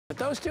But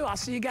those two, I'll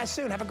see you guys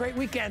soon. Have a great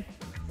weekend.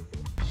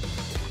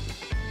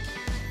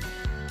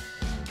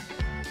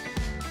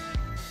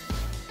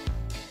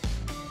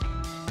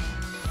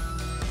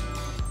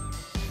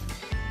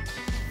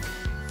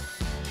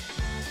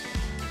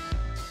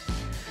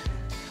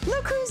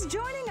 Look who's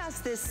joining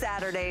us this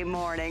Saturday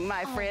morning,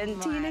 my friend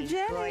Tina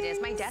Jennings. It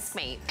is my desk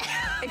mate.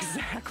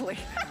 Exactly.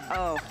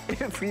 Oh,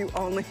 if you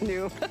only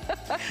knew.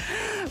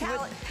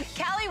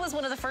 Callie was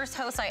one of the first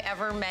hosts I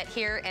ever met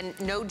here, and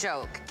no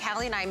joke,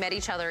 Callie and I met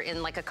each other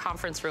in like a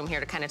conference room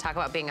here to kind of talk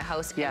about being a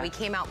host, and we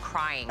came out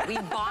crying. We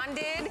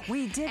bonded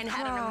we did and cry.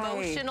 Had an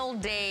emotional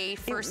day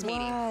first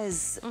meeting. It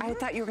was. I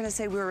thought you were going to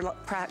say we were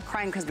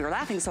crying because we were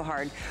laughing so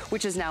hard,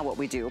 which is now what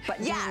we do.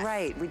 But you're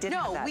right, we did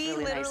have that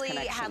really nice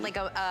connection. We had like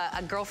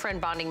a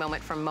girlfriend bonding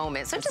moment from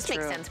Moment, so it just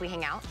makes sense we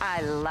hang out.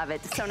 I love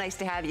it. It's so nice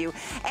to have you.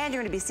 And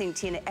you're going to be seeing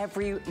Tina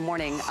every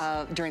morning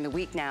during the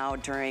week now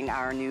during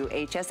our new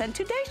HSN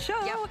Today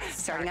show,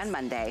 starting on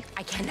Monday.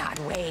 I cannot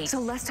wait. So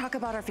let's talk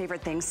about our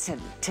favorite things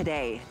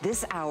today,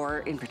 this hour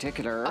in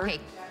particular. Okay,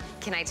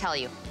 can I tell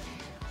you?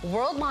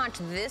 World launch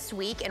this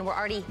week, and we're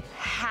already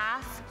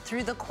half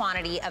through the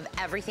quantity of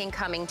everything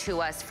coming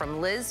to us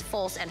from Liz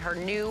Fultz and her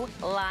new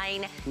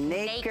line,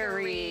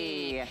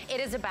 Nakery. It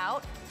is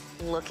about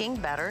looking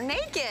better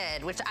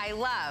naked, which I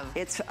love.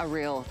 It's a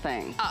real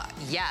thing.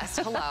 Yes,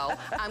 hello.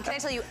 Can I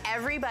tell you,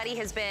 everybody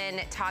has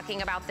been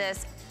talking about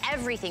this,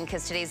 everything,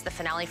 because today's the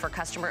finale for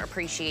Customer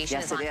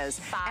Appreciation. Yes, it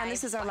is. And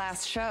this is our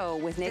last show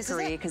with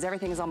Nakery because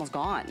everything is almost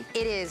gone.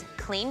 It is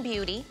clean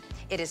beauty.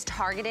 It is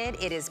targeted,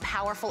 it is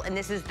powerful, and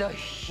this is the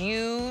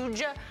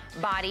huge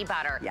body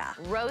butter. Yeah.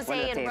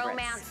 Rosé and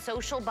Romance,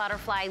 Social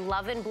Butterfly,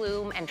 Love and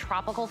Bloom, and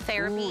Tropical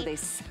Therapy. Ooh, they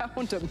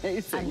sound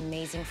amazing.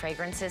 Amazing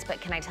fragrances,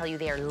 but can I tell you,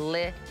 they are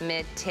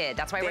limited.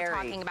 That's why we're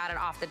talking about it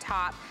off the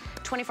top.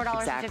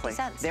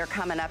 $24.50. They're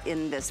coming up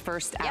in this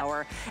first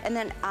hour. And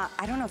then,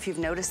 I don't know if you've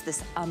noticed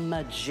this, a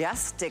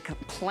majestic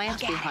plant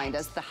behind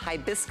us, the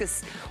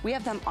hibiscus. We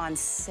have them on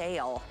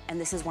sale, and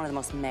this is one of the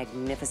most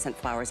magnificent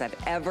flowers I've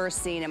ever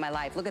seen in my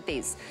life. Look at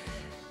these.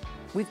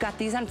 We've got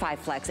these on 5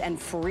 Flex and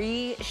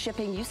free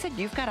shipping. You said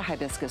you've got a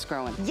hibiscus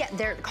growing. Yeah,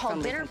 they're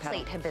called dinner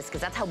plate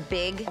hibiscus. That's how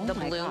big the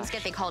blooms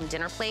get. They call them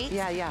dinner plates.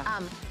 Yeah, yeah.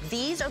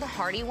 These are the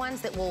hardy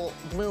ones that will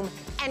bloom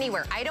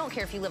anywhere. I don't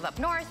care if you live up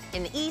north,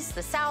 in the east,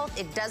 the south.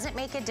 It doesn't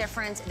make a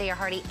difference. They are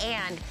hardy,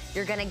 and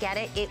you're gonna get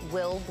it. It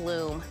will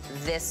bloom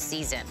this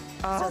season.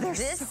 Oh, so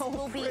this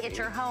will be at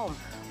your home.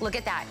 Look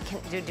at that.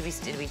 Did we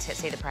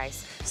say the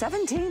price?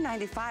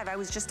 $17.95. I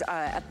was just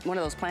at one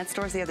of those plant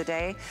stores the other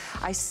day.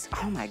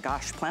 Oh my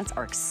gosh, plants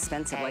are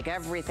expensive. Like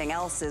everything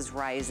else is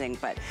rising,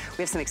 but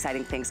we have some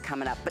exciting things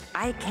coming up. But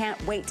I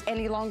can't wait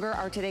any longer.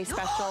 Our Today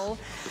Special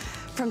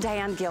from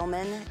Diane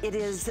Gilman. It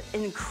is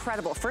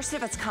incredible. First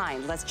of its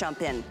kind. Let's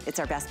jump in. It's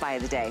our best buy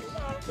of the day.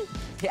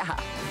 Yeah.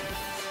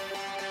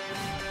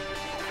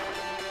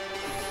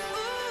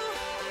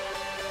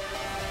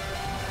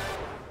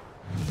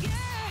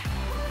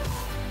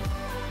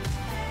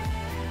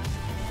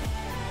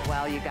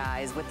 Well, you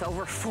guys, with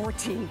over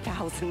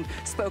 14,000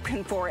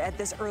 spoken for at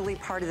this early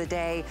part of the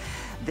day,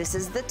 this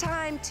is the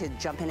time to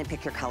jump in and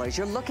pick your colors.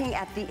 You're looking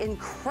at the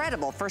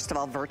incredible, first of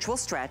all, virtual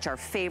stretch, our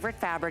favorite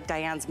fabric,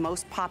 Diane's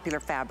most popular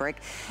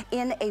fabric,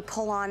 in a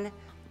pull-on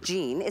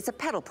jean. It's a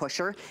pedal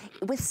pusher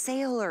with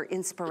sailor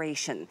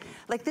inspiration.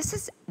 Like, this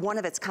is one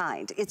of its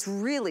kind. It's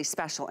really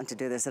special, and to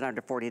do this at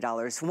under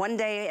 $40. One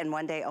day and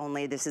one day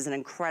only. This is an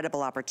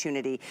incredible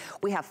opportunity.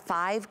 We have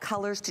 5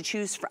 colors to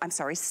choose from. I'm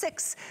sorry,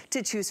 6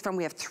 to choose from.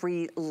 We have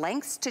 3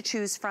 lengths to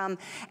choose from.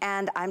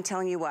 And I'm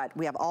telling you what,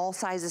 we have all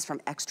sizes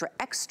from extra,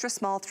 extra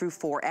small through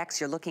 4X.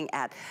 You're looking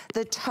at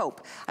the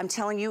taupe. I'm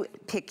telling you,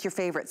 pick your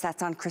favorites.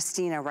 That's on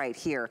Christina right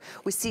here.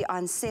 We see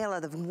on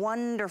sale the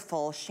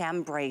wonderful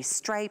chambray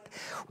stripe.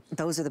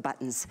 Those are the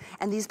buttons.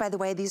 And these, by the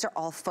way, these are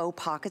all faux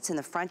pockets in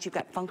the front. You've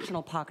got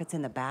functional pockets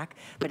in the back,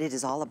 but it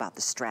is all about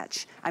the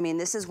stretch. I mean,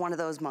 this is one of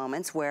those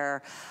moments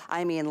where,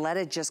 I mean, let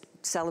it just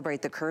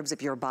celebrate the curves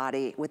of your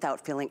body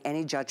without feeling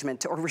any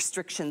judgment or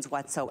restrictions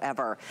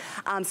whatsoever.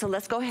 So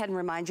let's go ahead and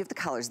remind you of the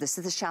colors. This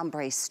is the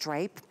chambray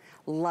stripe.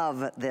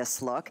 Love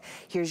this look.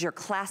 Here's your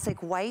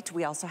classic white.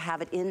 We also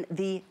have it in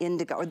the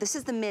indigo, or this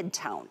is the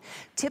mid-tone.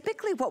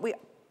 Typically what we,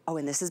 oh,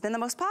 and this has been the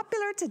most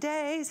popular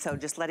today, so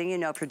just letting you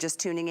know if you're just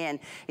tuning in,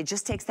 it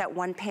just takes that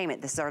one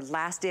payment. This is our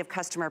last day of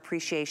customer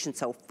appreciation,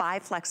 so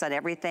 5 Flex on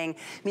everything,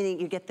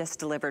 meaning you get this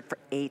delivered for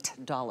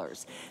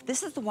 $8.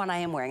 This is the one I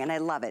am wearing, and I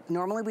love it.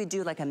 Normally we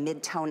do like a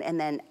mid-tone and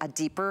then a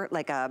deeper,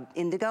 like a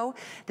indigo.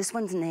 This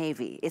one's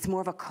navy. It's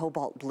more of a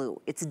cobalt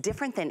blue. It's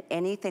different than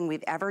anything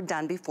we've ever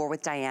done before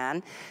with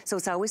Diane, so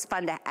it's always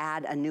fun to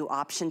add a new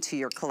option to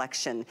your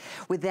collection.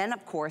 We then,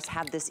 of course,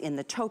 have this in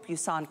the taupe you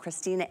saw on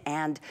Christina,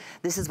 and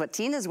this is what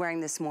Tina's wearing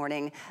this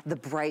morning the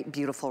bright,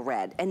 beautiful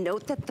red. And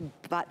note that the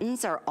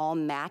buttons are all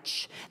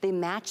they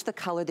match the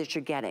color that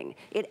you're getting.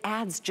 It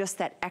adds just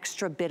that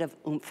extra bit of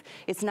oomph.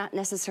 It's not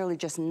necessarily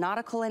just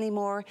nautical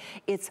anymore,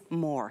 it's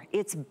more.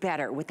 It's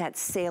better with that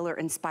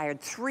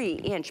sailor-inspired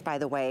 3-inch, by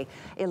the way,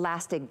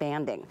 elastic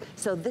banding.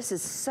 So this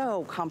is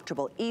so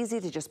comfortable, easy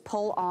to just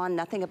pull on.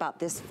 Nothing about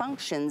this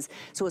functions,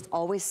 so it's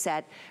always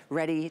set,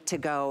 ready to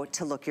go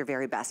to look your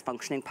very best.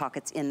 Functioning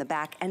pockets in the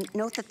back. And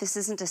note that this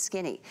isn't a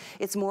skinny.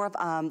 It's more of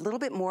a little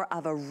bit more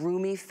of a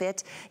roomy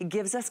fit. It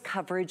gives us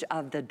coverage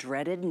of the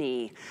dreaded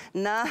knee.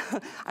 Nah,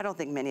 I don't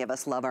think many of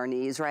us love our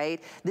knees,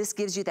 right? This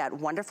gives you that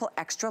wonderful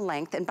extra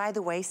length. And by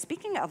the way,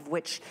 speaking of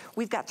which,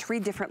 we've got 3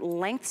 different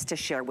lengths to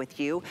share with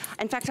you.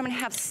 In fact, I'm gonna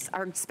have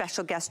our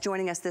special guest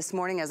joining us this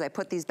morning as I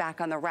put these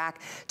back on the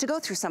rack to go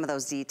through some of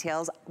those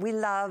details. We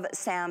love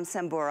Sam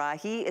Sambura.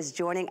 He is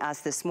joining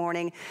us this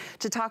morning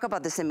to talk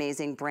about this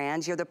amazing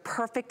brand. You're the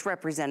perfect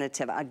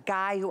representative, a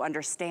guy who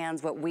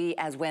understands what we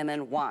as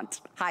women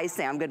want. Hi,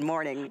 Sam, good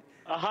morning.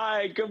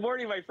 Hi, good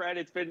morning, my friend.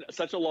 It's been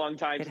such a long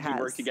time since we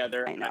worked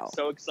together. I know. I'm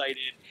so excited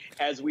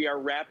as we are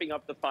wrapping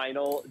up the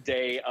final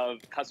day of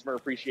Customer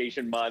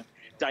Appreciation Month.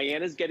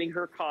 Diana's getting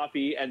her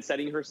coffee and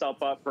setting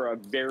herself up for a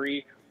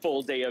very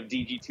full day of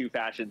DG2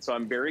 fashion. So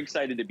I'm very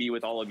excited to be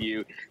with all of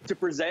you to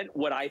present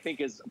what I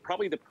think is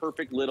probably the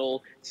perfect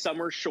little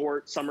summer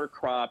short, summer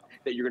crop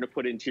that you're going to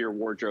put into your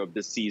wardrobe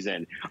this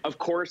season. Of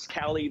course,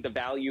 Callie, the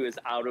value is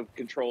out of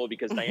control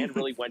because Diane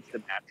really went to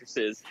the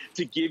mattresses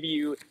to give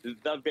you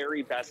the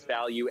very best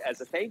value as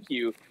a thank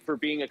you for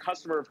being a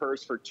customer of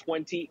hers for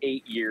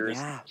 28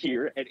 years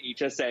here at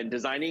HSN,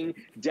 designing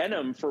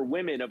denim for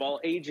women of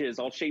all ages,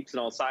 all shapes, and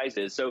all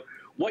sizes. So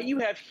what you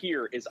have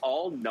here is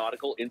all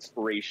nautical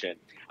inspiration.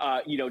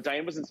 You know,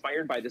 Diane was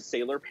inspired by the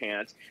sailor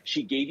pant.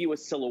 She gave you a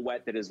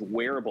silhouette that is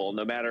wearable,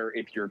 no matter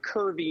if you're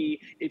curvy,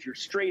 if you're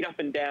straight up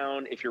and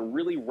down, if you're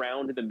really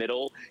round in the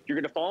middle. You're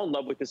going to fall in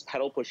love with this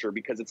pedal pusher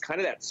because it's kind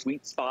of that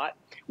sweet spot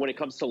when it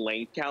comes to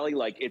length, Callie.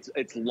 Like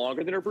it's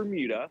longer than a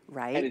Bermuda,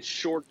 right? And it's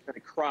short than a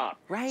crop,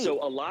 right?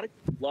 So a lot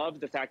of people love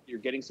the fact that you're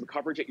getting some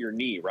coverage at your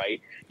knee,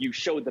 right? You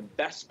show the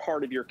best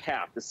part of your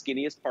calf, the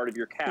skinniest part of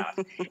your calf,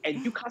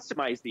 and you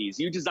customize these.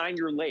 You design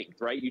your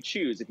length, right? You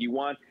choose if you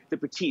want the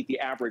petite, the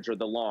average, or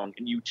the long,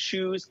 and you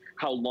choose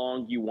how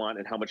long you want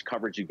and how much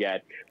coverage you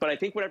get. But I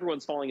think what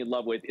everyone's falling in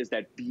love with is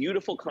that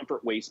beautiful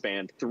comfort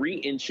waistband, 3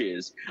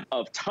 inches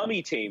of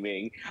tummy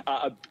taming,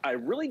 a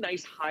really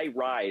nice high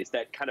rise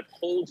that kind of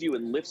holds you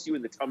and lifts you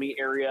in the tummy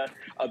area,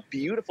 a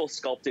beautiful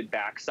sculpted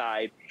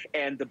backside,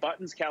 and the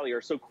buttons, Callie,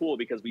 are so cool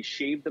because we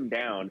shaved them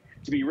down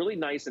to be really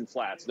nice and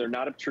flat. So they're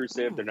not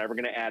obtrusive. They're never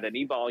going to add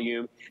any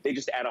volume. They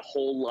just add a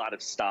whole lot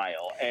of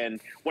style. And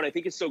what I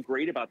think is so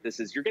great about this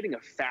is you're getting a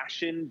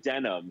fashion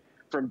denim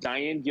from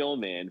Diane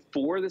Gilman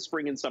for the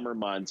spring and summer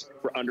months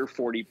for under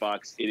 40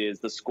 bucks. It is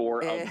the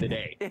score of the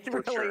day. It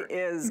really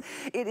is.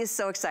 It is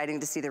so exciting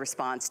to see the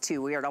response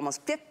too. We are at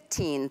almost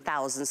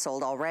 15,000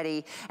 sold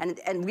already,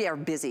 and we are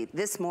busy.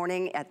 This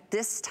morning at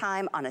this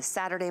time on a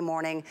Saturday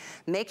morning,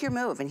 make your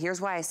move. And here's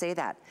why I say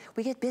that.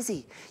 We get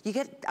busy. You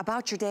get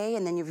about your day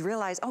and then you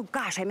realize, oh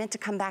gosh, I meant to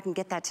come back and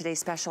get that today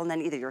special, and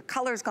then either your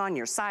color's gone,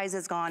 your size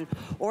is gone,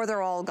 or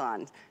they're all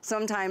gone.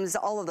 Sometimes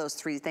all of those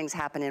 3 things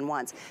happen in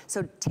once.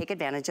 So take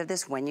advantage of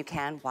this when you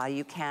can, while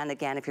you can.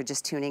 Again, if you're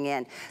just tuning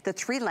in. The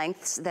 3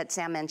 lengths that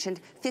Sam mentioned,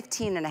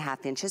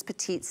 15.5 inches,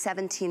 petite,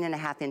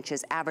 17.5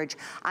 inches, average.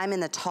 I'm in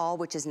the tall,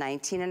 which is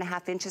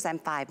 19.5 inches. I'm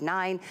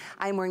 5'9".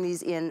 I'm wearing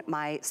these in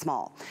my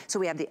small. So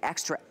we have the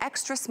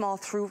extra small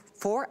through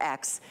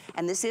 4X,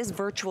 and this is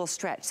virtual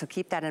stretch, so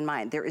keep that in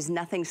mind. There is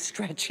nothing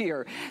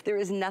stretchier. There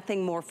is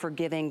nothing more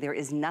forgiving. There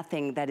is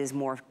nothing that is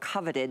more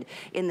coveted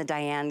in the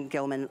Diane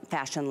Gilman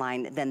fashion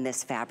line than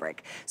this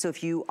fabric. So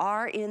if you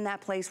are in that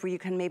place where you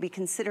can maybe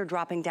consider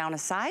dropping down a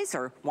size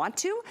or want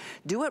to,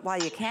 do it while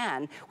you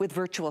can with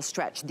virtual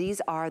stretch. These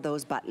are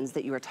those buttons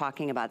that you were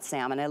talking about,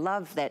 Sam. And I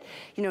love that,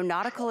 you know,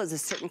 nautical is a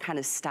certain kind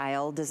of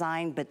style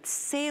design, but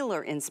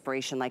sailor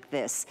inspiration like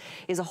this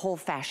is a whole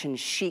fashion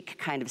chic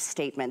kind of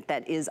statement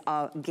that is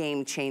a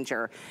game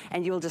changer.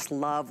 And you'll just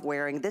love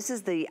wearing, this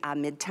is the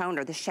mid-tone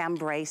or the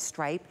chambray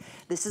stripe.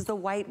 This is the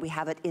white, we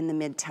have it in the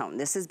mid-tone.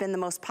 This has been the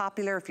most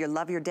popular. If you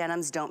love your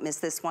denims, don't miss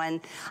this one.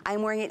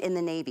 I'm wearing it in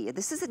the navy.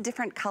 This is a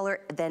different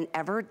color than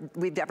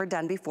we've ever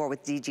done before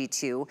with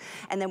DG2.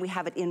 And then we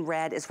have it in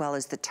red as well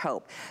as the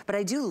taupe. But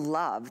I do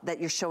love that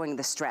you're showing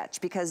the stretch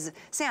because,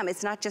 Sam,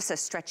 it's not just a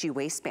stretchy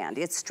waistband.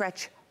 It's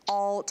stretch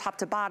all top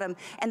to bottom.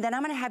 And then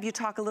I'm gonna have you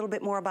talk a little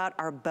bit more about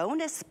our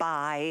bonus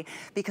buy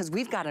because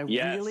we've got a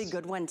really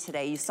good one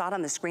today. You saw it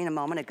on the screen a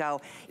moment ago.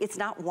 It's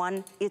not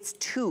one, it's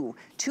 2.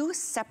 2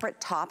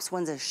 separate tops.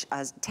 One's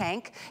a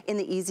tank in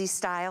the easy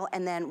style,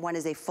 and then one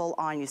is a full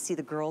on. You see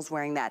the girls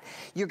wearing that.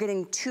 You're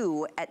getting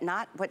 2 at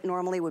not what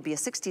normally would be a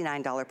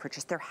 $69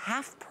 purchase. They're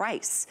half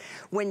price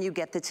when you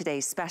get the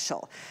today's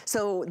special.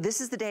 So this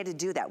is the day to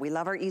do that. We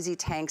love our easy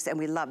tanks, and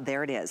we love,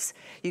 there it is.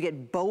 You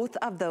get both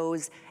of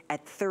those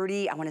at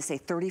I want to say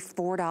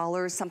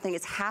 $34 something.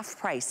 It's half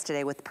price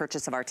today with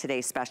purchase of our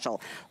today's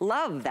special.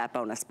 Love that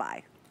bonus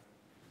buy.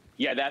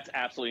 Yeah, that's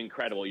absolutely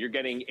incredible. You're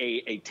getting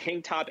a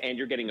tank top and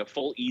you're getting a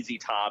full easy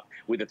top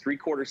with a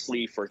 3/4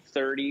 sleeve for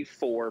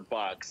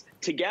 $34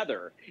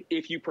 together.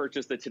 If you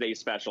purchase the Today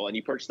Special and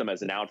you purchase them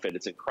as an outfit,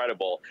 it's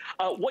incredible.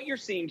 What you're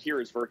seeing here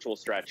is virtual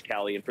stretch,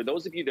 Callie. And for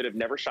those of you that have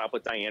never shopped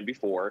with Diane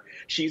before,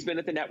 she's been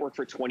at the network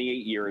for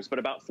 28 years, but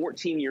about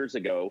 14 years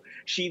ago,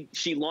 she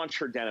launched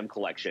her denim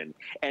collection.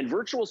 And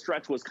virtual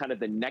stretch was kind of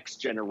the next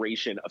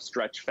generation of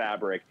stretch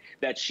fabric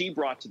that she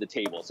brought to the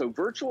table. So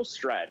virtual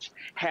stretch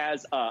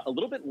has a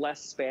little bit less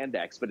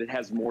spandex, but it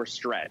has more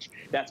stretch.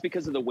 That's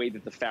because of the way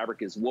that the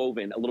fabric is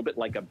woven, a little bit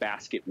like a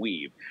basket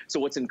weave. So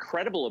what's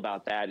incredible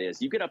about that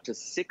is you get up to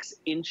 6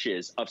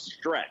 inches of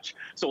stretch.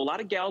 So a lot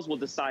of gals will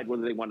decide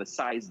whether they want to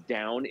size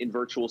down in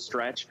virtual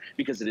stretch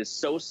because it is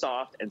so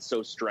soft and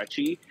so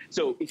stretchy.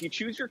 So if you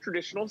choose your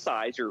traditional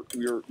size,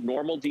 your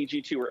normal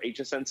DG2 or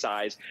HSN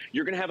size,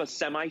 you're going to have a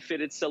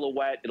semi-fitted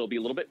silhouette. It'll be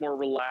a little bit more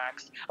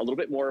relaxed, a little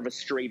bit more of a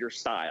straighter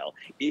style.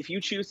 If you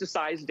choose to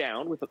size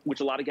down, which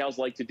a lot of gals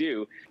like to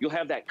do, you'll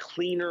have that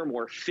cleaner,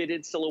 more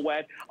fitted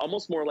silhouette,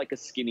 almost more like a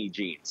skinny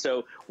jean.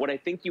 So what I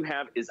think you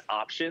have is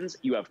options.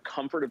 You have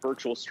comfort of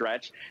virtual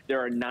stretch. There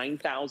are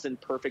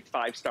 9,000 perfect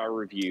 5-star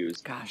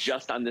reviews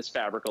just on this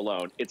fabric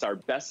alone. It's our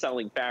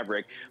best-selling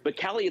fabric. But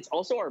Callie, it's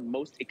also our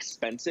most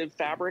expensive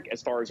fabric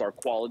as far as our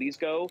qualities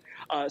go.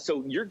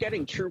 So you're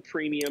getting true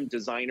premium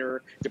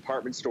designer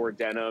department store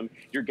denim.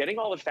 You're getting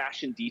all the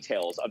fashion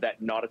details of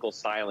that nautical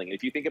styling. And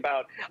if you think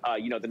about,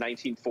 you know, the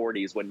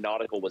 1940s when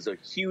nautical was a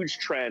huge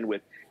trend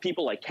with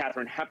people like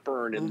Katharine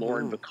Hepburn and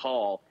Lauren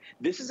Bacall,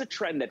 this is a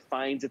trend that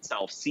finds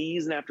itself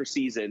season after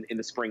season in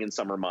the spring and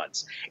summer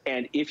months.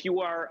 And if you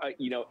are,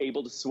 you know,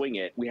 able to swing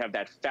it, we have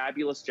that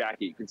fabulous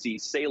jacket. You can see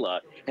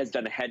Selah has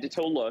done a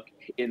head-to-toe look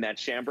in that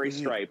chambray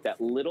stripe,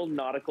 that little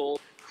nautical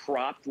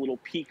cropped little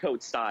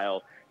peacoat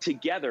style.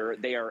 Together,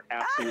 they are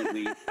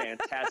absolutely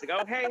fantastic.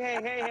 Oh, hey, hey,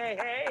 hey, hey,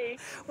 hey.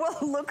 Well,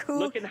 look who.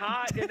 Looking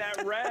hot in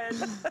that red.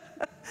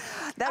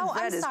 That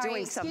red is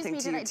doing something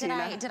to you,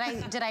 Tina.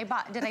 Did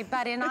I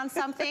butt in on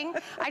something?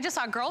 I just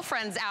saw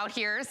girlfriends out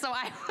here, so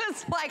I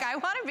was like, I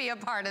want to be a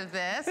part of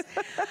this.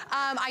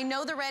 I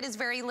know the red is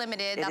very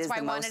limited. That's why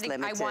I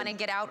want to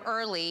get out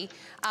early.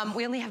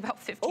 We only have about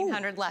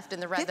 1,500 left in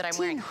the red that I'm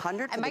wearing.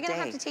 1,500 Am I going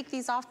to have to take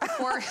these off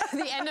before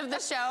the end of the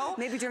show?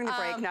 Maybe during the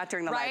break, not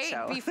during the live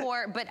show.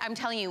 Before, but I'm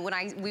telling you,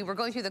 when we were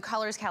going through the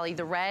colors, Callie,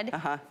 the red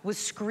was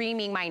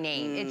screaming my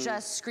name. It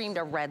just screamed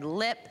a red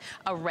lip,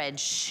 a red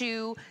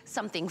shoe,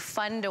 something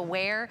fun to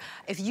wear.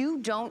 If you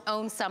don't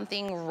own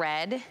something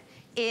red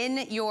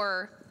in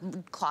your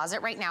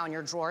closet right now, in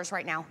your drawers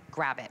right now,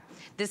 grab it.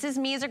 This is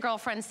me as a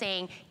girlfriend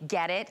saying,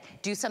 get it,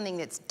 do something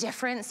that's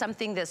different,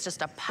 something that's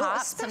just a pop.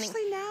 Well,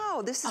 especially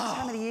now, this is the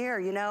time of the year,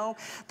 you know,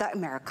 the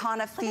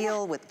Americana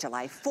feel with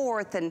July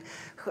 4th, and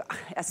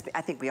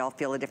I think we all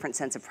feel a different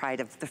sense of pride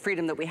of the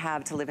freedom that we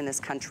have to live in this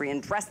country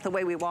and dress the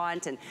way we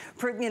want and,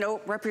 you know,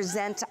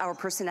 represent our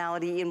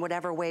personality in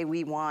whatever way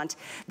we want.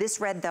 This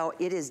red, though,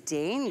 it is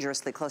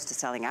dangerously close to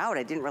selling out.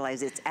 I didn't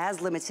realize it's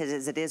as limited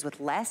as it is with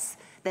less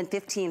than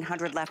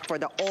 1,500 left for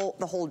the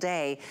whole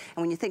day.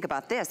 And when you think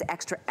about this,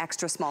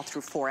 extra small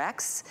through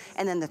 4X,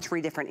 and then the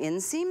 3 different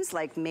inseams,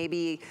 like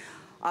maybe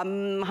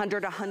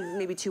 100,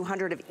 maybe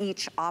 200 of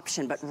each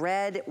option, but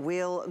red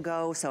will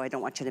go, so I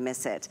don't want you to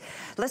miss it.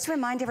 Let's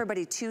remind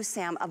everybody too,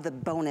 Sam, of the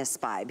bonus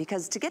buy,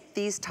 because to get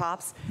these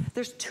tops,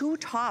 there's 2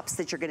 tops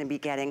that you're gonna be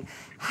getting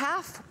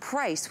half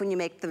price when you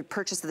make the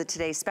purchase of the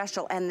Today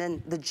Special, and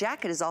then the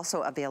jacket is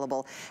also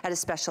available at a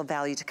special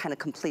value to kind of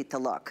complete the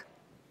look.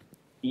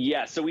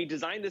 Yeah, so we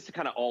designed this to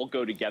kind of all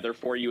go together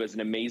for you as an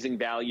amazing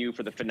value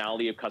for the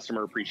finale of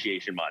Customer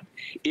Appreciation Month.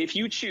 If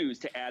you choose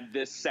to add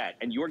this set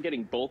and you're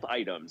getting both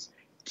items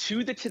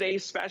to the Today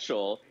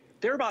Special,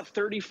 they're about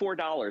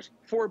 $34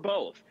 for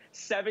both.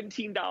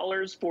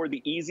 $17 for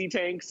the easy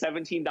tank,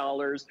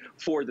 $17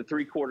 for the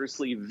 3/4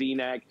 sleeve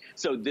V-neck.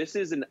 So this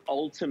is an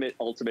ultimate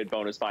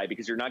bonus buy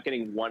because you're not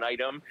getting 1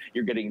 item,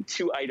 you're getting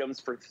 2 items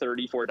for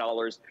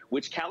 $34,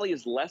 which, Callie,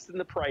 is less than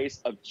the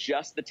price of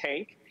just the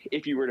tank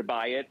if you were to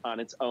buy it on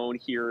its own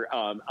here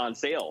on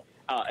sale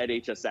at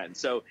HSN.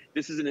 So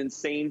this is an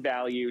insane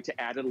value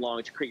to add it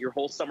along to create your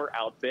whole summer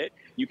outfit.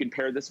 You can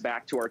pair this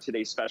back to our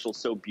Today Special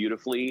so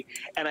beautifully.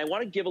 And I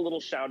want to give a little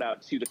shout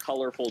out to the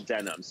colorful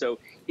denim. So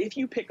if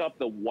you pick up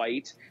the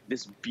white,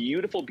 this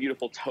beautiful,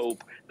 beautiful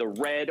taupe, the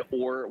red,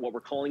 or what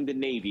we're calling the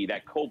navy,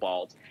 that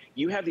cobalt,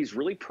 you have these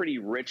really pretty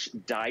rich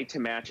dye to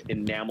match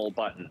enamel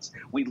buttons.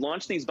 We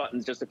launched these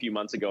buttons just a few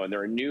months ago, and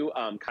they're a new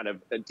kind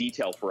of a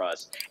detail for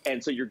us.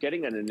 And so you're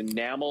getting an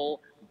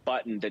enamel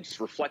button that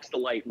just reflects the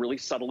light really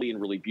subtly and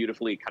really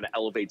beautifully, kind of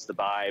elevates the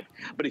vibe.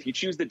 But if you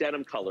choose the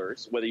denim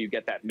colors, whether you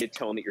get that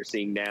mid-tone that you're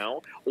seeing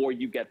now, or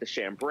you get the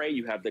chambray,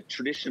 you have the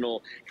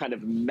traditional kind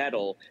of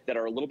metal that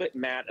are a little bit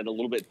matte and a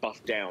little bit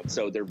buffed down.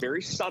 So they're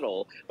very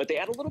subtle, but they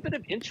add a little bit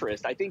of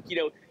interest. I think, you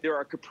know, there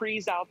are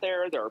capris out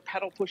there are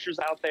pedal pushers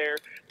out there,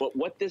 but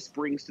what this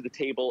brings to the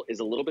table is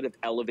a little bit of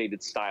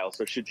elevated style.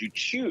 So should you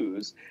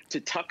choose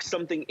to tuck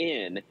something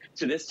in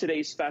to this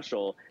Today's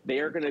Special, they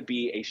are going to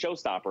be a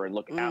showstopper and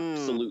look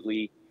absolutely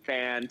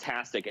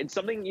fantastic. And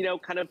something, you know,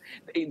 kind of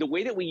the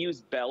way that we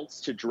use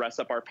belts to dress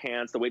up our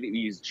pants, the way that we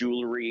use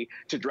jewelry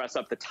to dress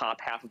up the top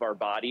half of our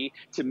body,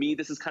 to me,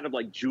 this is kind of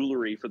like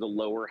jewelry for the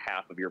lower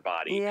half of your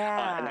body.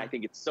 Yeah. And I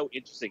think it's so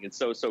interesting and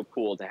so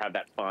cool to have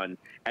that fun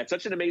at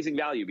such an amazing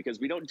value, because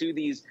we don't do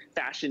these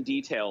fashion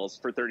details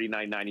for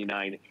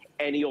 $39.99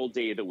 any old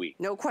day of the week.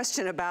 No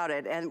question about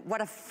it. And what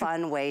a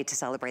fun way to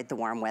celebrate the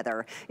warm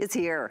weather. It's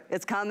here,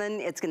 it's coming,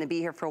 it's gonna be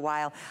here for a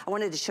while. I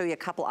wanted to show you a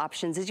couple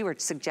options as you were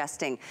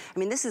suggesting. I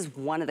mean, this is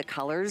one of the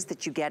colors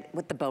that you get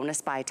with the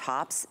bonus buy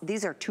tops.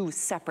 These are two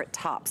separate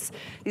tops.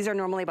 These are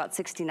normally about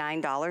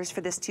 $69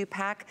 for this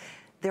 2-pack.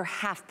 They're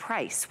half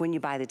price when you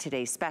buy the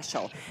Today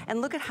Special.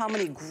 And look at how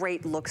many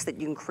great looks that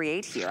you can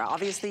create here.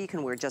 Obviously, you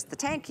can wear just the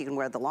tank, you can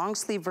wear the long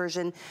sleeve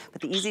version,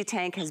 but the Easy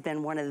Tank has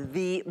been one of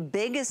the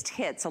biggest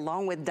hits,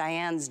 along with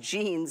Diane's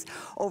jeans,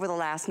 over the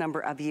last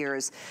number of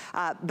years.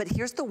 But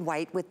here's the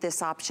white with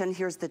this option.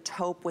 Here's the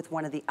taupe with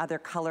one of the other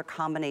color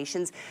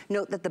combinations.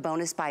 Note that the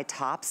bonus buy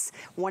tops,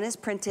 one is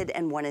printed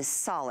and one is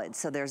solid.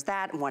 So there's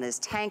that, one is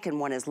tank and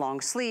one is long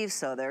sleeve,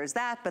 so there's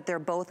that, but they're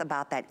both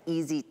about that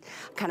easy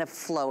kind of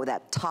flow,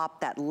 that top,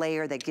 that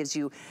layer that gives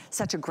you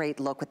such a great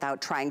look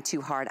without trying too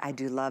hard. I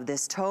do love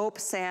this taupe,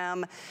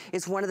 Sam.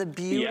 It's one of the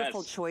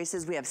beautiful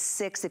choices. We have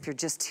 6 if you're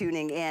just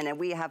tuning in, and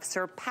we have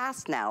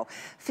surpassed now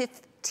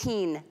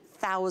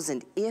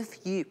 15,000.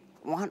 If you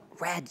want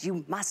red,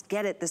 you must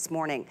get it this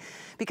morning,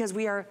 because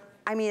we are,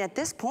 I mean, at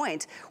this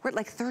point, we're at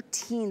like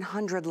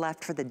 1,300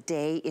 left for the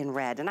day in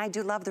red. And I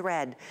do love the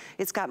red.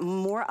 It's got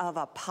more of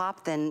a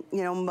pop than,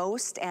 you know,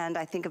 most, and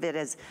I think of it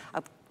as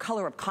a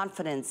color of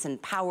confidence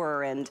and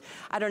power, and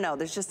I don't know,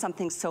 there's just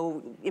something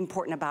so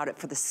important about it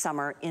for the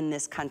summer in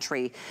this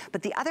country.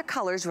 But the other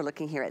colors, we're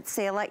looking here at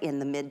Selah in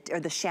the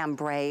the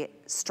chambray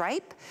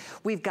stripe.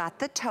 We've got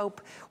the taupe.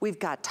 We've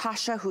got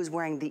Tasha, who's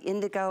wearing the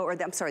indigo, or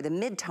I'm sorry, the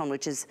mid-tone,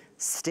 which is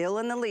still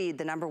in the lead,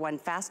 the #1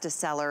 fastest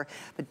seller.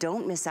 But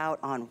don't miss out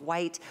on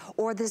white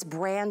or this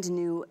brand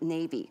new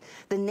navy.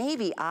 The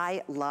navy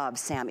I love,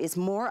 Sam. It's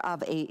more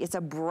of it's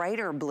a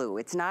brighter blue.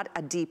 It's not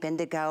a deep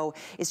indigo.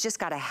 It's just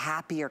got a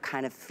happier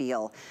kind of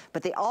feel.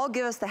 But they all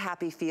give us the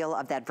happy feel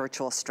of that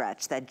virtual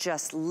stretch that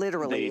just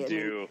literally, they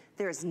do. I mean,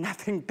 there's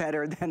nothing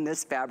better than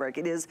this fabric.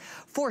 It is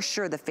for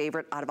sure the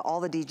favorite out of all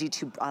the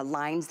DG2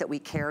 lines that we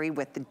carry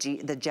with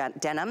the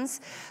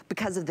denims.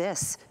 Because of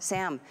this,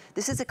 Sam,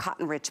 this is a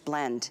cotton-rich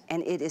blend,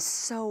 and it is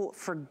so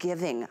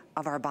forgiving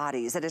of our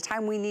bodies at a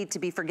time we need to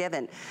be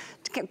forgiven.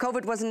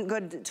 COVID wasn't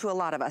good to a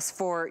lot of us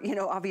for, you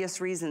know, obvious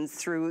reasons,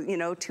 through, you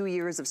know, 2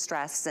 years of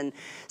stress and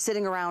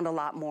sitting around a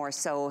lot more.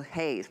 So,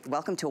 hey,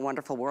 welcome to a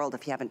wonderful world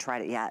if you haven't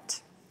tried it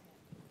yet.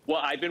 Well,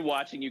 I've been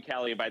watching you,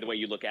 Callie, and by the way,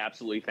 you look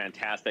absolutely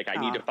fantastic.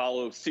 I need to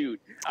follow suit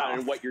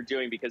on what you're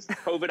doing, because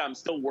COVID, I'm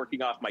still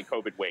working off my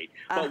COVID weight.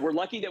 But we're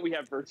lucky that we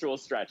have Virtual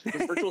Stretch,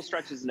 because Virtual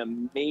Stretch is an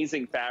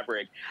amazing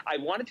fabric. I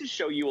wanted to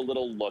show you a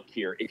little look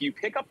here. If you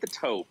pick up the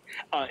taupe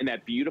in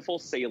that beautiful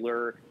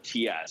Sailor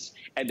TS,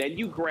 and then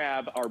you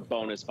grab our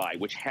bonus buy,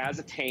 which has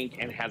a tank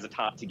and has a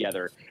top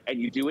together, and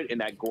you do it in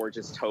that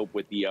gorgeous taupe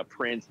with the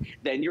print,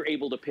 then you're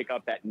able to pick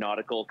up that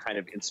nautical kind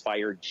of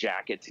inspired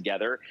jacket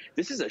together.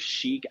 This is a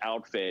chic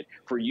outfit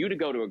for you to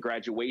go to a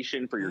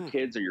graduation for your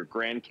kids or your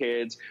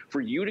grandkids, for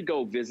you to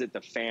go visit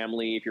the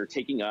family if you're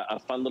taking a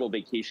fun little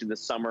vacation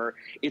this summer.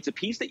 It's a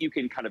piece that you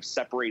can kind of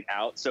separate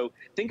out. So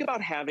think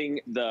about having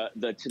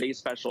the Today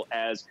Special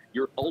as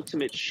your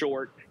ultimate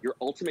short, your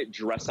ultimate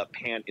dress-up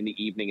pant in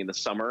the evening in the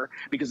summer,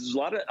 because there's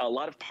a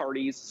lot of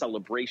parties,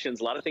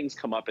 celebrations, a lot of things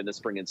come up in the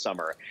spring and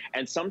summer,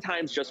 and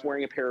sometimes just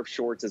wearing a pair of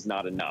shorts is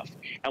not enough.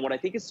 And what I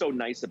think is so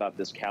nice about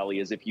this, Callie,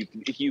 is if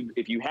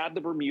you have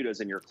the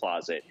Bermudas in your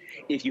closet,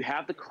 if you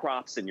have the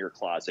crops in your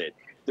closet,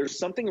 there's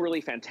something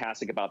really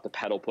fantastic about the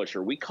pedal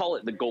pusher. We call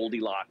it the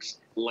Goldilocks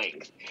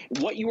length.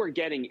 What you are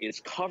getting is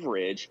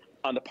coverage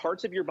on the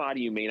parts of your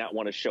body you may not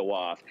want to show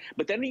off,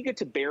 but then you get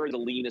to bear the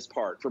leanest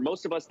part. For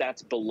most of us,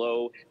 that's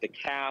below the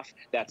calf,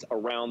 that's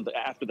around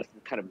after the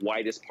kind of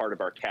widest part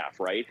of our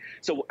calf, right?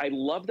 So I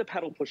love the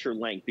pedal pusher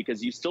length,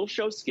 because you still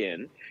show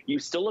skin, you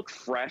still look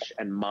fresh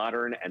and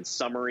modern and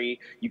summery,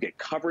 you get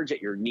coverage at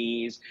your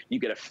knees, you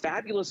get a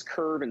fabulous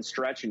curve and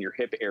stretch in your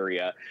hip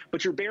area,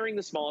 but you're bearing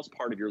the smallest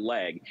part of your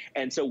leg.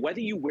 And so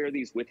whether you wear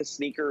these with a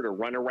sneaker to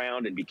run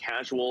around and be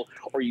casual,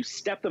 or you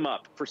step them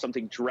up for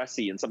something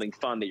dressy and something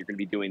fun that you're going to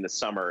be doing this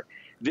summer,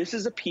 this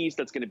is a piece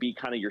that's going to be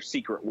kind of your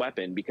secret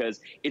weapon,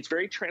 because it's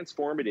very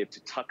transformative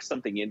to tuck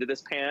something into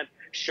this pant,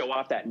 show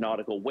off that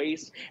nautical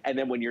waist, and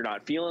then when you're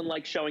not feeling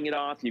like showing it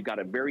off, you've got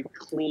a very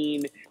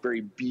clean, very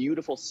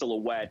beautiful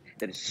silhouette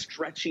that is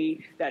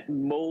stretchy, that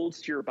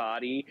molds to your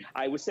body.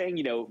 I was saying,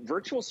 you know,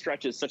 Virtual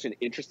Stretch is such an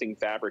interesting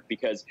fabric,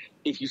 because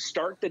if you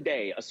start the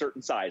day a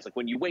certain size, like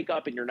when you wake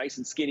up and you're nice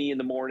and skinny in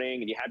the morning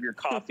and you have your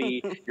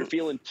coffee, you're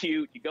feeling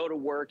cute, you go to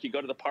work, you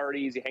go to the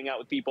parties, you hang out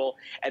with people,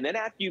 and then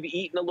after you've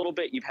eaten a little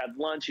bit, you've had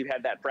lunch, you've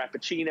had that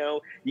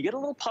Frappuccino, you get a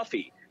little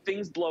puffy.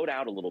 Things bloat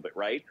out a little bit,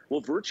 right?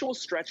 Well, Virtual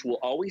Stretch will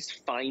always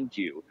find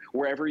you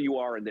wherever you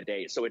are in the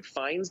day. So it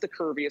finds the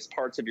curviest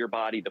parts of your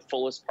body, the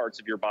fullest parts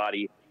of your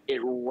body.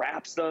 it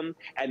wraps them,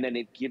 and then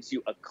it gives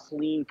you a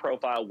clean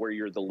profile where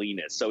you're the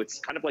leanest. So it's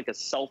kind of like a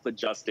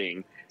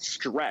self-adjusting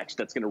stretch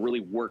that's going to really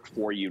work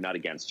for you, not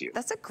against you.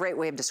 That's a great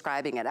way of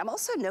describing it. I'm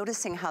also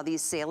noticing how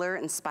these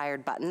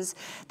sailor-inspired buttons,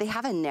 they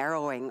have a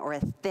narrowing or a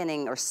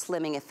thinning or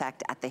slimming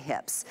effect at the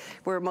hips,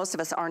 where most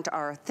of us aren't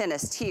our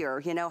thinnest here,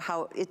 you know,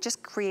 how it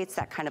just creates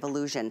that kind of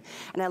illusion.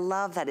 And I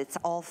love that it's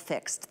all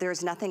fixed.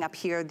 There's nothing up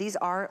here. These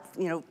are,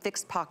 you know,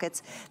 fixed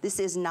pockets. This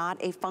is not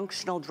a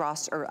functional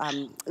or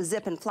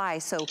zip and fly.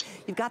 So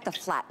you've got the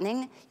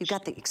flattening, you've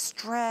got the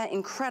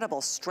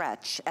incredible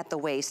stretch at the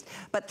waist,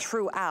 but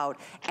throughout.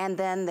 And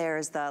then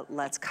there's the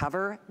let's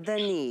cover the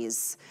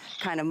knees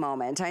kind of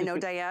moment. I know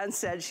Diane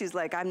said, she's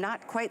like, I'm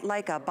not quite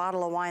like a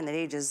bottle of wine that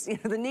ages. You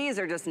know, the knees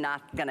are just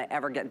not gonna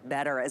ever get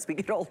better as we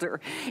get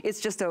older.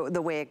 It's just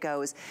the way it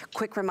goes.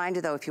 Quick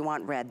reminder though, if you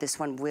want red, this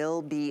one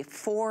will be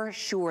for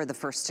sure the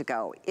first to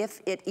go.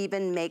 If it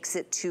even makes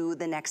it to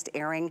the next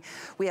airing,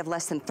 we have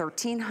less than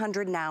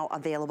 1,300 now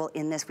available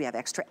in this. We have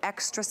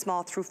extra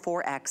small through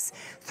 4X,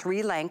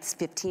 3 lengths,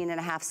 15.5,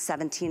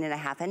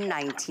 17.5, and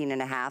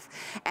 19.5.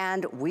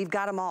 And we've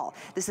got them all.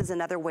 This is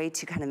another way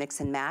to kind of mix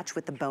and match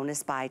with the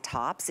bonus buy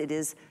tops. It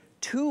is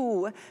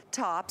 2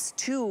 tops,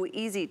 2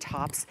 easy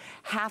tops,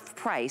 half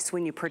price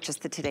when you purchase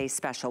the Today's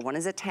Special. One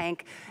is a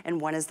tank and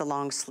one is the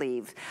long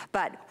sleeve.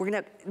 But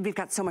we've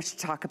got so much to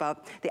talk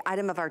about. The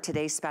item of our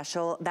Today's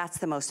Special, that's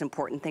the most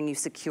important thing you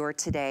secure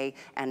today,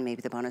 and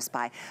maybe the bonus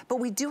buy.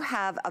 But we do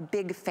have a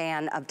big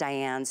fan of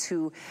Diane's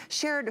who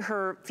shared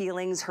her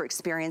feelings, her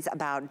experience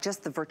about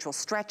just the virtual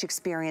stretch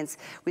experience.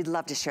 We'd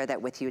love to share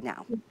that with you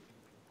now.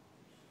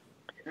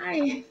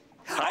 Hi.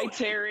 Hi,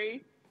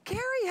 Terry.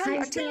 Carrie,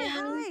 Hi, Terry,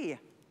 Sam. hi.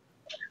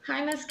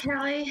 Hi, Miss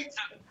Callie.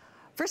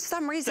 For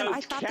some reason, So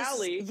I thought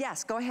Callie, this,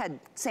 yes, go ahead,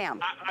 Sam.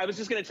 I was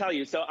just going to tell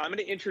you, so I'm going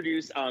to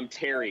introduce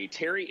Terry.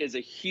 Terry is a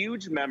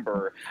huge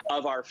member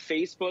of our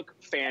Facebook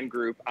fan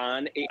group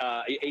on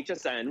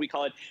HSN. We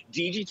call it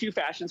DG2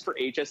 Fashions for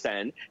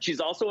HSN. She's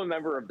also a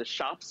member of the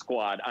Shop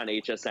Squad on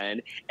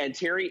HSN, and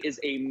Terry is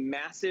a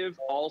massive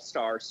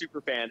all-star super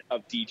fan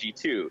of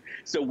DG2.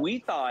 So we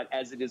thought,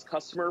 as it is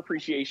Customer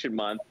Appreciation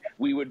Month,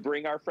 we would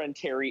bring our friend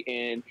Terry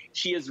in.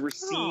 She has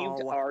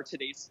received our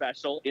Today's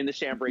Special in the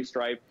chambray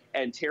stripe,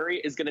 and Terry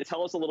is going to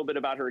tell us a little bit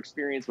about her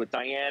experience with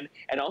Diane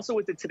and also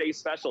with the Today's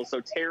Special. So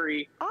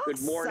Terry,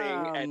 good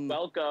morning and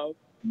welcome.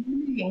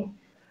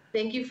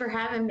 Thank you for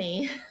having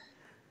me.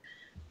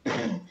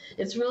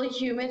 It's really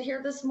humid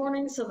here this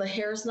morning, so the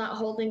hair's not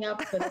holding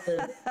up, but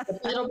the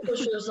pedal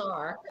pushers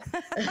are.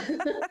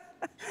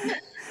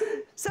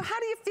 So how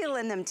do you feel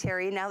in them,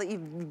 Terry, now that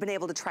you've been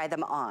able to try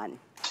them on?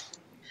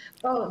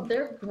 Oh,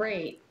 they're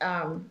great.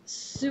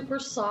 Super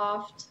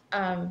soft.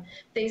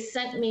 They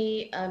sent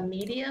me a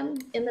medium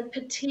in the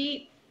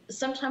petite.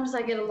 Sometimes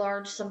I get a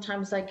large,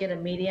 sometimes I get a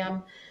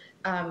medium.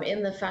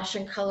 In the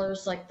fashion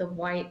colors like the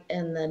white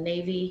and the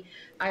navy,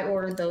 I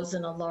ordered those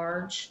in a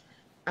large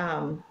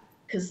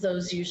because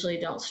those usually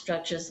don't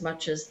stretch as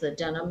much as the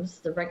denims,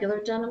 the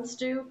regular denims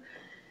do.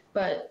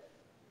 But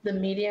the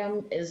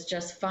medium is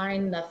just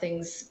fine.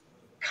 Nothing's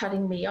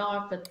cutting me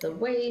off at the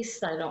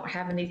waist. I don't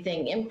have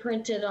anything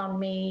imprinted on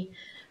me.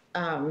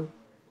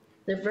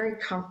 They're very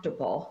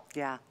comfortable.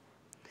 Yeah.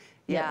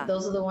 Yeah,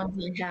 those are the ones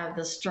that have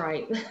the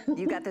stripe.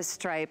 You got the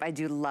stripe. I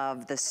do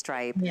love the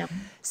stripe. Yeah.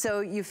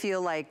 So you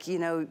feel like, you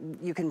know,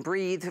 you can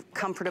breathe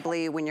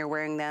comfortably when you're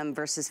wearing them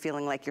versus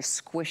feeling like you're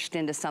squished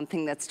into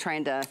something that's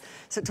trying to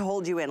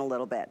hold you in a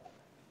little bit.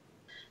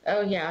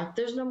 Oh yeah,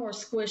 there's no more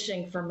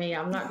squishing for me.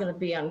 I'm not going to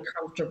be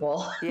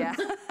uncomfortable. Yeah,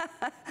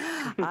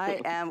 I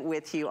am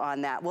with you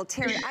on that. Well,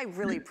 Terry, I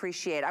really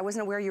appreciate, I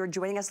wasn't aware you were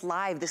joining us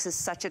live. This is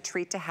such a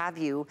treat to have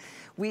you.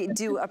 We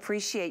do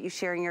appreciate you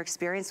sharing your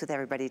experience with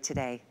everybody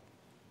today.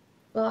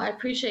 Well, I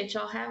appreciate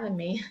y'all having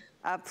me.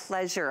 A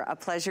pleasure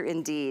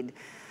indeed.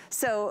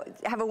 So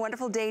have a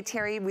wonderful day,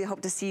 Terry. We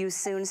hope to see you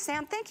soon.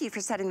 Sam, thank you for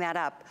setting that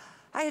up.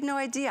 I had no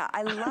idea.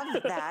 I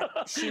love that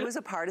she was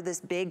a part of this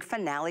big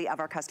finale of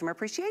our customer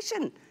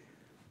appreciation.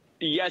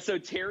 Yeah, so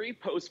Terry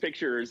posts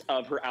pictures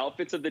of her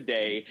outfits of the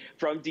day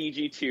from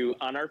DG2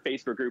 on our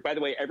Facebook group. By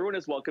the way, everyone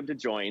is welcome to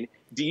join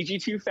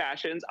DG2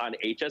 Fashions on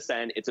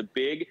HSN. It's a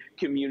big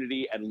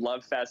community and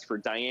love fest for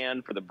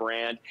Diane, for the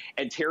brand,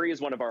 and Terry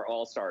is one of our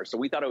all-stars. So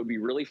we thought it would be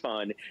really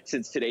fun,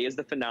 since today is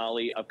the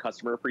finale of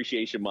Customer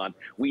Appreciation Month.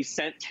 We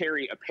sent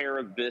Terry a pair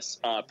of this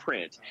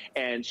print,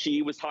 and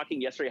she was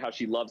talking yesterday how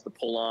she loves the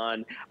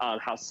pull-on,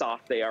 how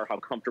soft they are, how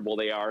comfortable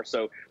they are.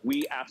 So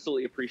we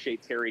absolutely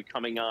appreciate Terry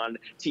coming on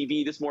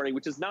TV this morning,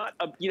 which is not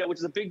a, which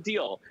is a big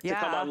deal to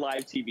come on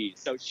live TV.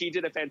 So she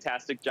did a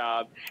fantastic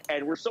job,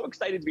 and we're so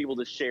excited to be able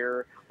to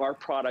share our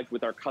product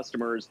with our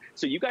customers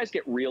so you guys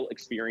get real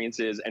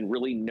experiences and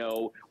really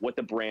know what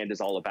the brand is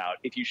all about.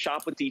 If you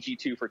shop with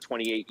DG2 for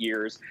 28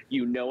 years,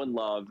 you know and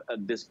love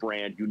this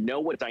brand. You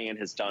know what Diane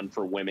has done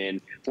for women,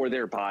 for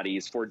their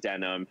bodies, for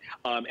denim.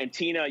 And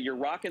Tina, you're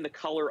rocking the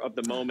color of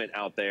the moment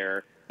out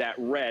there. that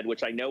red,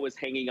 which I know is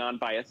hanging on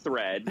by a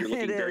thread. You're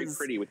looking very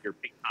pretty with your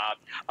pink top.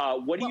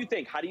 What do you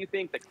think? How do you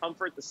think the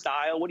comfort, the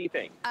style? What do you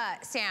think?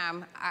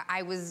 Sam,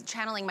 I was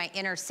channeling my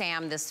inner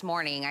Sam this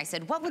morning. I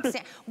said, what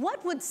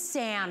would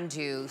Sam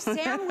do?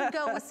 Sam would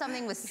go with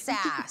something with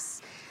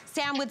sass.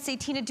 Sam would say,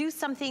 Tina, do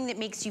something that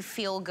makes you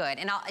feel good.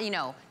 And I'll, you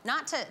know,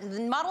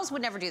 the models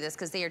would never do this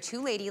because they are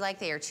too ladylike,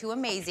 they are too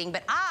amazing,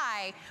 but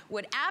I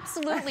would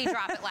absolutely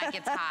drop it like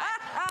it's hot.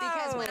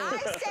 Because when I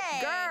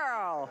say...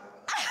 Girl!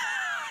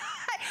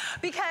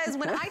 Because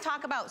when I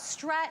talk about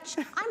stretch,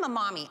 I'm a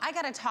mommy. I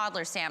got a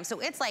toddler, Sam. So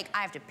it's like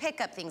I have to pick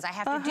up things. I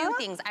have to do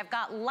things. I've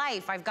got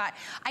life. I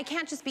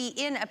can't just be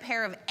in a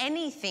pair of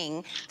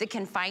anything that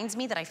confines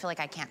me, that I feel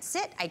like I can't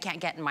sit. I can't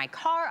get in my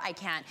car. I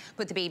can't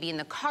put the baby in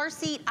the car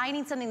seat. I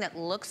need something that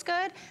looks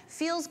good,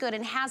 feels good,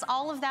 and has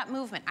all of that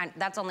movement.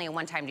 That's only a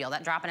one-time deal.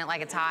 That dropping it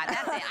like it's hot.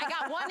 That's it. I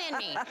got one in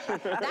me.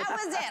 That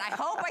was it. I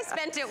hope I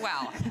spent it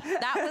well.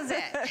 That was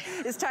it.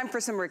 It's time for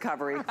some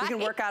recovery. Right? We can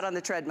work out on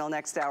the treadmill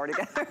next hour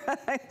together.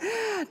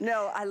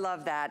 No, I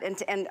love that.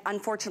 And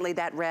unfortunately,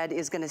 that red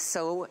is going to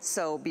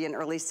so be an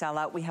early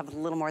sellout. We have a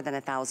little more than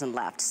 1,000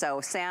 left.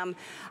 So, Sam,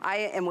 I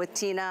am with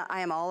Tina.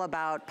 I am all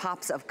about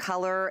pops of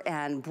color.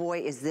 And boy,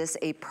 is this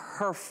a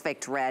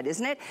perfect red,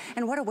 isn't it?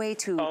 And what a way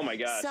to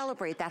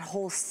celebrate that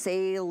whole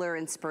sailor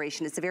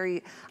inspiration. It's a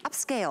very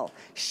upscale,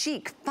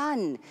 chic,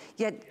 fun,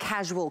 yet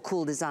casual,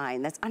 cool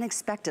design. That's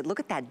unexpected.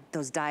 Look at that,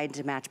 those dyed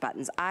to match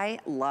buttons. I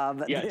love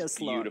this look. It's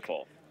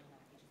beautiful.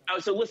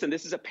 So listen,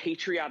 this is a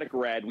patriotic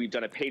red. We've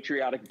done a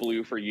patriotic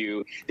blue for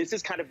you. This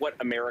is kind of what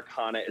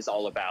Americana is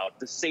all about.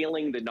 The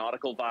sailing, the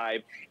nautical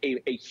vibe,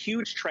 a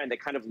huge trend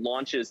that kind of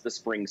launches the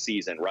spring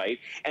season, right?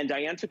 And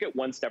Diane took it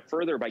one step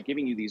further by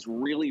giving you these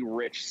really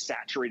rich,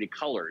 saturated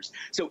colors.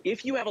 So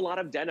if you have a lot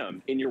of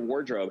denim in your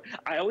wardrobe,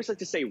 I always like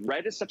to say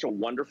red is such a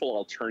wonderful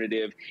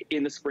alternative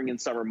in the spring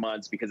and summer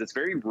months because it's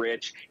very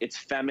rich, it's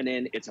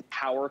feminine, it's a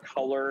power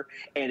color,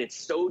 and it's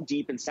so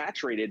deep and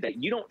saturated that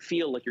you don't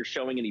feel like you're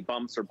showing any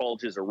bumps or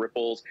bulges or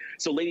ripples.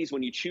 So ladies,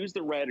 when you choose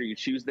the red or you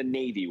choose the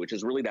navy, which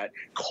is really that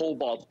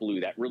cobalt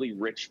blue, that really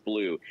rich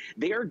blue,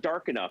 they are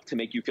dark enough to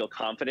make you feel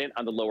confident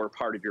on the lower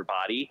part of your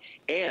body,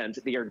 and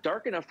they are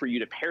dark enough for you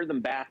to pair them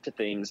back to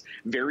things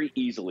very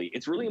easily.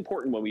 It's really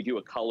important when we do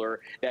a color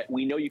that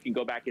we know you can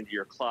go back into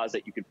your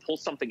closet, you can pull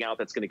something out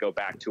that's going to go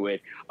back to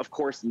it. Of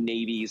course,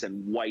 navies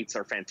and whites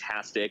are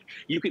fantastic.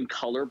 You can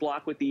color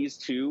block with these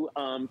too,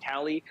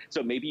 Callie.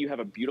 So maybe you have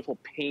a beautiful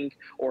pink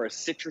or a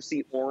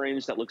citrusy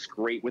orange that looks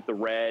great with the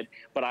red,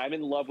 but I'm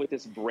in love with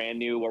this brand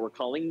new, what we're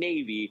calling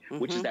navy,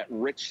 which is that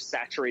rich,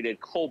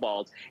 saturated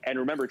cobalt. And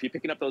remember, if you're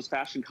picking up those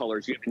fashion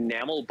colors, you have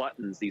enamel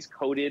buttons, these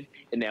coated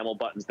enamel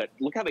buttons that,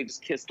 look how they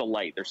just kiss the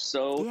light. They're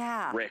so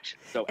rich,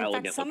 so elegant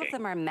In fact, some looking. of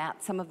them are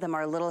matte, some of them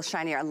are a little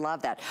shinier. I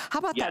love that. How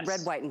about that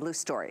red, white, and blue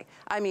story?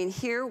 I mean,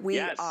 here we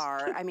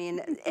are. I mean,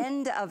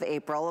 end of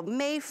April,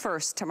 May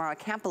 1st tomorrow. I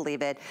can't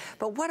believe it.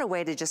 But what a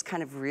way to just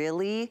kind of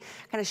really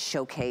kind of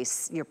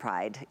showcase your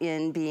pride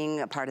in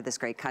being a part of this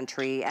great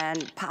country,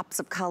 and pops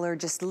of color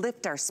just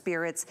lift our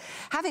spirits.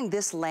 Having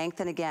this length,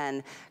 and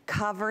again,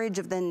 coverage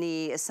of the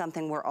knee is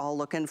something we're all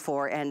looking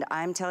for, and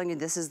I'm telling you,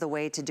 this is the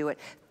way to do it.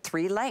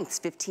 3 lengths,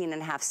 15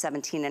 and a half,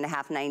 17 and a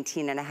half,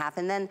 19 and a half,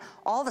 and then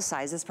all the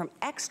sizes from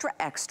extra,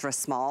 extra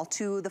small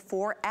to the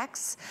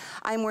 4X.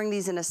 I'm wearing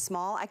these in a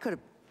small. I could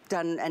have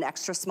done an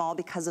extra small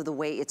because of the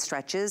way it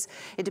stretches.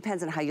 It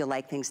depends on how you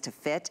like things to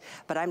fit,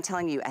 but I'm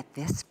telling you, at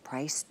this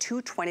price,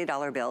 2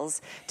 $20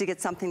 bills to get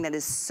something that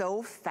is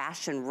so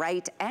fashion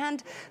right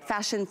and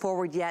fashion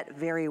forward, yet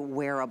very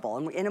wearable.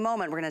 And in a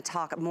moment, we're gonna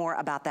talk more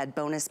about that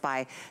bonus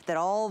buy that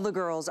all the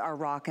girls are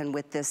rocking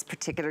with this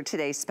particular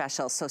today's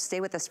special, so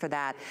stay with us for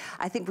that.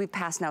 I think we've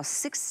passed now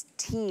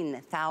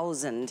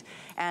 16,000,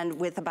 and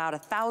with about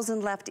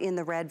 1,000 left in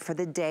the red for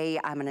the day,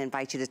 I'm gonna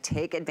invite you to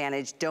take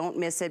advantage. Don't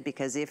miss it,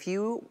 because if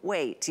you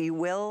wait, you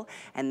will,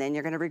 and then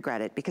you're gonna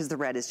regret it, because the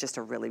red is just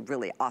a really,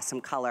 really awesome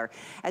color.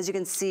 As you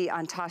can see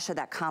on Tasha,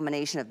 that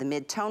combination of the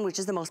mid-tone, which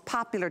is the most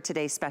popular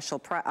today's special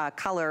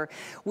color,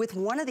 with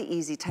one of the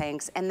easy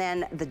tanks, and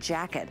then the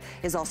jacket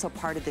is also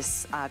part of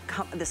this,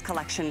 this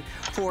collection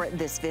for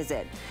this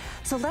visit.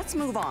 So let's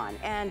move on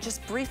and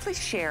just briefly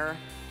share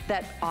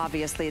that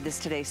obviously this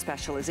today's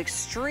special is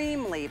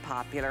extremely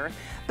popular,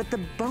 but the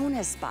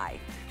bonus buy.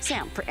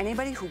 Sam, for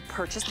anybody who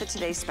purchased the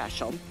today's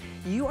special,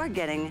 you are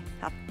getting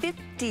a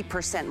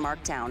 50%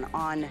 markdown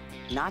on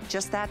not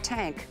just that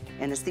tank,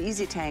 and it's the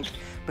easy tank,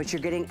 but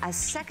you're getting a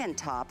second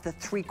top, the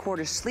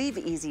 3/4 sleeve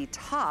easy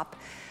top,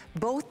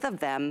 both of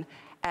them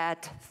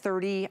at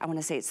I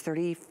wanna say it's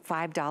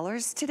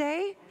 $35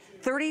 today?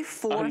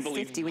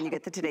 $34.50 when you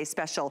get the today's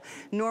special.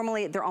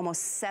 Normally, they're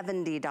almost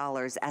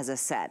 $70 as a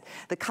set.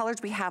 The colors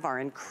we have are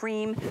in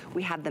cream,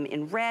 we have them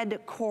in red,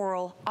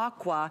 coral,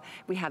 aqua,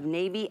 we have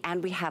navy,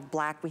 and we have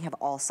black. We have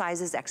all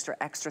sizes, extra,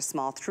 extra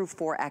small through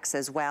 4X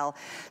as well.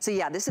 So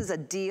yeah, this is a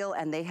deal,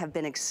 and they have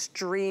been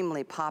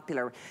extremely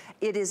popular.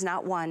 It is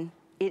not one,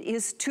 it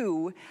is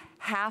 2,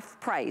 half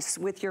price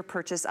with your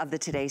purchase of the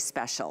today's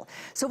special.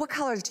 So what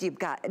colors do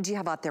you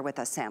have out there with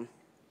us, Sam?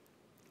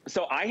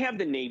 So I have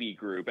the navy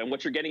group, and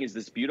what you're getting is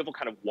this beautiful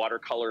kind of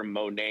watercolor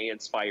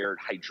Monet-inspired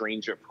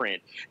hydrangea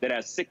print that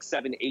has 6,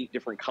 7, 8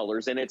 different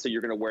colors in it. So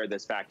you're going to wear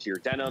this back to your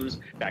denims,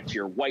 back to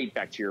your white,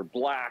 back to your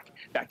black,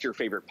 back to your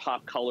favorite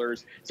pop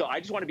colors. So I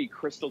just want to be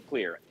crystal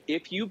clear.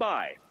 If you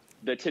buy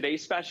the Today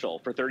Special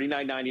for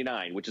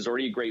 $39.99, which is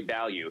already a great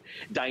value,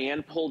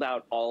 Diane pulled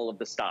out all of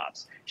the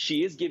stops.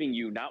 She is giving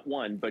you not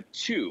 1, but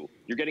 2.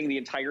 You're getting the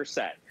entire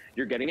set.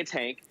 You're getting a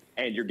tank,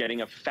 and you're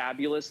getting a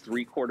fabulous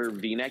 3/4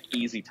 V-neck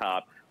easy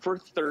top for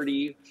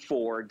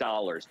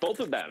 $34. Both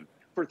of them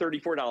for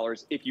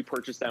 $34 if you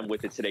purchase them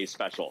with the Today's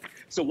Special.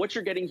 So what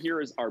you're getting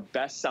here is our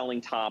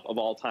best-selling top of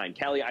all time.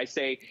 Callie, I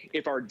say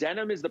if our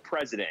denim is the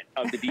president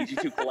of the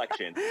DG2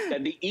 collection,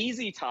 then the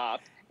easy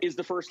top is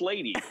the first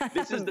lady.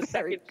 This is the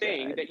second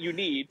thing that you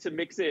need to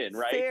mix in,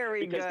 right?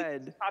 Very because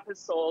good. the top has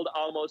sold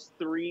almost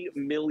 3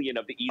 million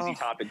of the easy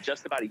top in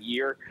just about a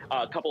year,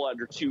 a couple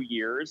under 2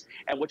 years.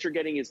 And what you're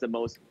getting is the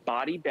most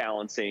body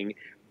balancing,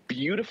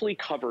 beautifully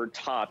covered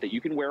top that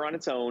you can wear on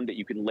its own, that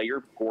you can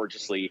layer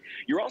gorgeously.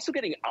 You're also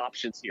getting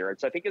options here. And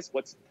so I think it's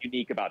what's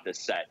unique about this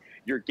set.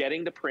 You're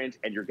getting the print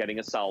and you're getting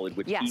a solid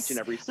with each and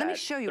every set. Let me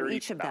show you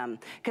each of them,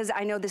 because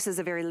I know this is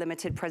a very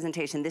limited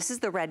presentation. This is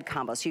the red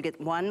combo. So you get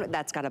one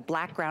that's got a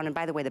black ground, and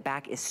by the way, the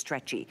back is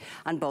stretchy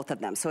on both of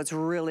them. So it's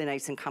really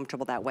nice and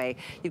comfortable that way.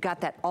 You've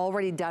got that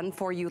already done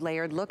for you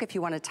layered look. If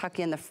you want to tuck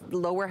in the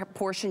lower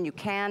portion, you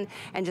can,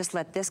 and just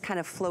let this kind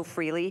of flow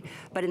freely.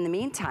 But in the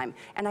meantime,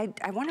 and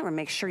I want to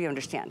make sure you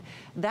understand,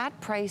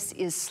 that price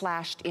is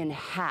slashed in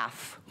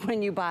half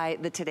when you buy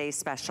the Today's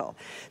Special.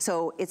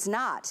 So it's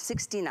not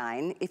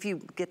 $69. If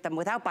you get them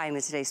without buying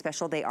the Today's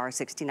Special, they are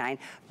 $69,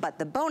 but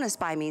the bonus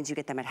buy means you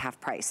get them at half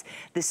price.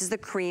 This is the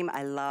cream.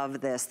 I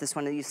love this. This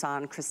one that you saw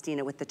on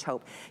Christina with the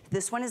taupe.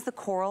 This one is the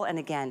coral, and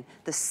again,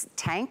 the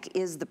tank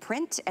is the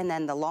print, and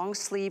then the long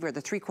sleeve or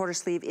the 3/4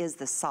 sleeve is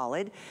the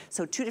solid.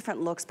 So 2 different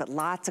looks, but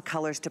lots of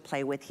colors to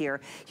play with here.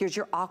 Here's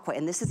your aqua,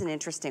 and this is an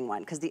interesting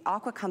one, because the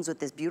aqua comes with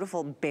this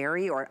beautiful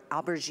berry or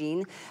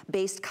aubergine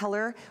based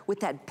color with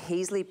that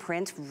paisley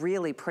print,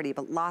 really pretty,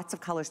 but lots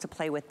of colors to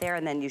play with there.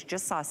 And then you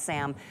just saw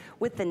Sam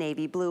with the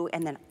navy blue,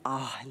 and then,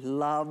 oh, I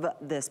love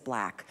this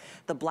black.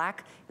 The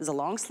black is a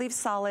long sleeve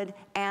solid,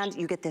 and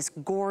you get this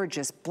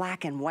gorgeous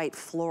black and white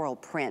floral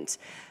print.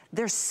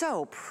 They're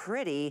so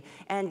pretty,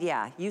 and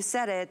yeah, you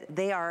said it,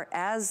 they are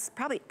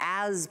probably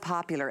as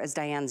popular as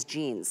Diane's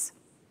jeans.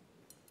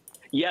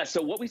 Yeah,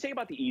 so what we say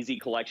about the Easy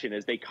collection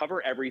is they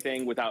cover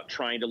everything without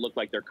trying to look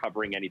like they're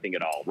covering anything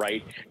at all,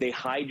 right? They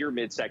hide your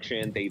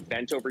midsection, they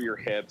bent over your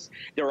hips,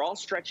 they're all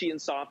stretchy and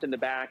soft in the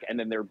back, and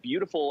then they're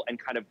beautiful and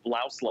kind of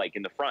blouse-like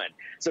in the front.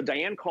 So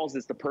Diane calls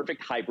this the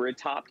perfect hybrid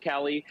top,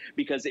 Callie,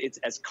 because it's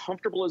as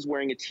comfortable as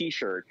wearing a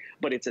t-shirt,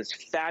 but it's as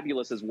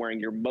fabulous as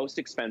wearing your most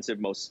expensive,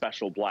 most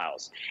special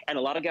blouse. And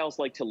a lot of gals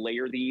like to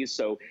layer these,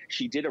 so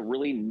she did a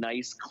really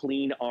nice,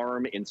 clean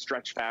arm in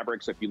stretch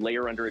fabric, so if you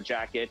layer under a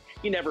jacket,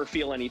 you never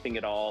feel anything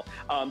at all.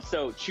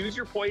 So choose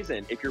your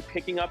poison. If you're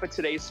picking up a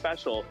Today's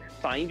Special,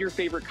 find your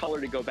favorite color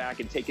to go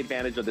back and take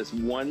advantage of this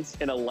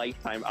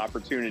once-in-a-lifetime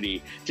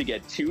opportunity to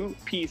get 2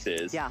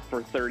 pieces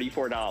for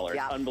 $34.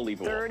 Yeah.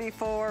 Unbelievable.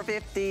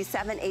 $34.50,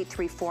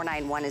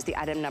 783491 is the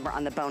item number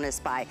on the bonus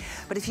buy.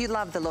 But if you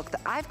love the look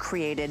that I've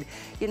created,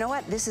 you know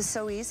what? This is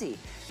so easy.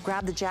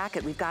 Grab the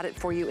jacket. We've got it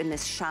for you in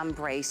this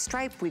chambray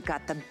stripe. We've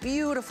got the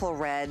beautiful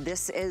red.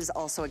 This is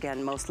also,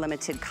 again, most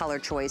limited color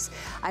choice.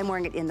 I'm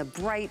wearing it in the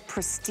bright,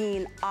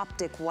 pristine, optic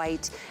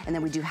white, and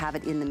then we do have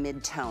it in the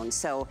mid-tone.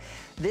 So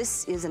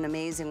this is an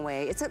amazing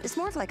way. It's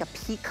more of like a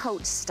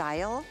peacoat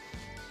style.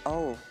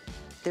 Oh,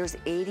 there's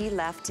 80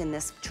 left in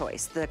this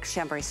choice, the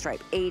chambray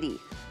stripe, 80.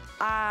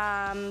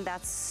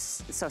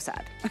 That's so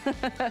sad.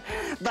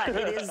 But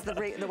it is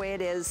the way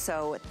it is,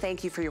 so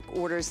thank you for your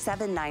orders,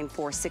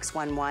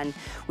 794611.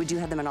 We do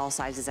have them in all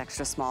sizes,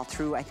 extra small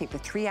through, I think, the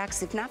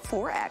 3X, if not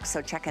 4X,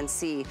 so check and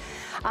see.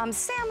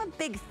 Sam, a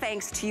big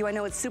thanks to you. I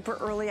know it's super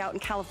early out in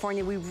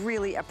California. We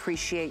really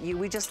appreciate you.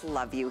 We just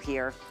love you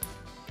here.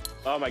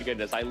 Oh my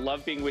goodness, I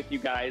love being with you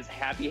guys.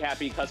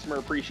 Happy customer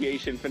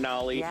appreciation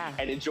finale. Yeah.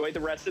 And enjoy the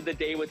rest of the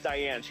day with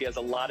Diane. She has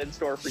a lot in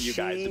store for you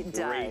guys. She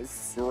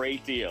does.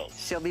 Great deals.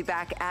 She'll be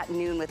back at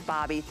noon with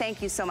Bobby.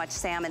 Thank you so much,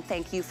 Sam, and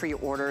thank you for your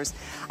orders.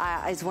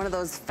 It's one of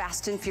those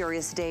fast and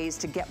furious days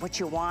to get what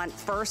you want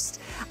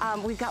first.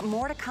 We've got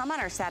more to come on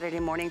our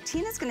Saturday morning.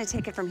 Tina's gonna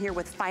take it from here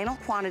with final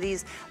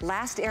quantities,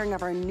 last airing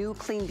of our new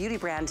clean beauty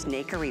brand,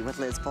 Nakery, with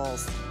Liz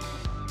Bowles.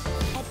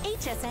 At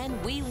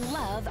HSN, we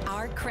love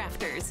our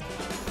crafters.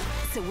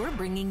 So we're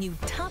bringing you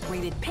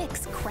top-rated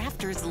picks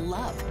crafters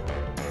love.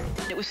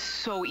 It was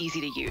so easy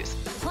to use.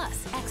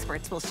 Plus,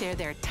 experts will share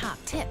their top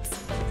tips.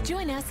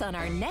 Join us on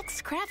our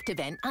next craft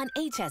event on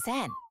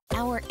HSN.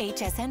 Our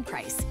HSN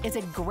price is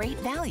a great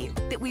value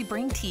that we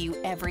bring to you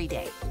every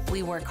day.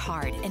 We work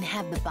hard and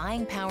have the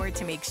buying power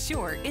to make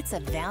sure it's a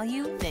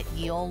value that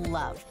you'll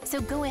love. So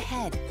go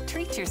ahead,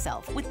 treat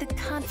yourself with the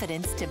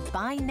confidence to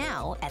buy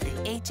now at the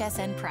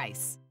HSN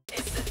price.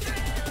 It's the thrill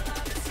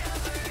of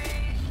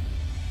discovery.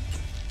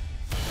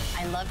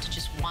 I love to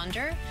just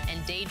wander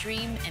and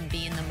daydream and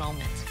be in the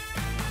moment.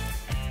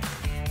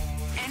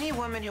 any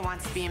woman who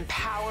wants to be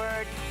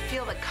empowered,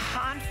 feel the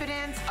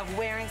confidence of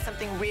wearing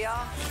something real,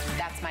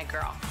 that's my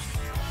girl.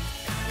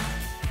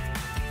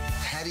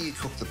 How do you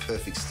cook the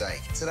perfect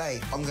steak? Today,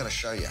 I'm going to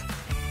show you.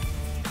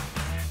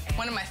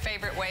 One of my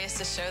favorite ways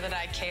to show that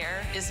I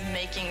care is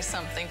making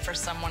something for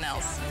someone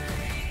else.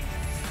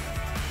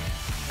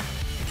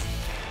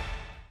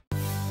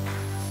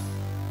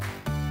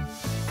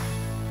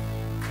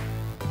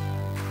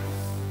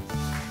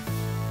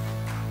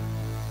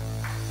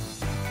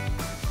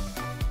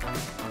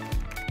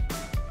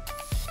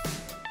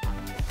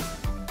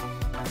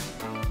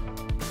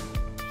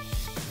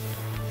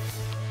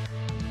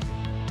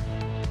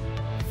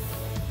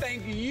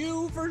 Thank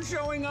you for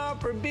showing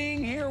up, for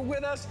being here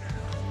with us.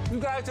 You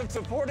guys have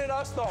supported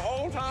us the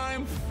whole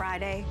time.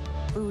 Friday,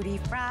 Booty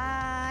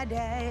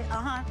Friday,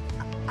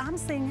 I'm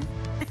singing.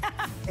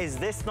 Is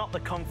this not the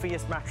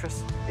comfiest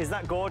mattress? Is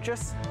that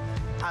gorgeous?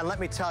 And let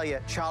me tell you,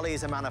 Charlie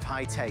is a man of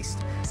high taste.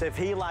 So if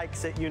he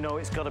likes it, you know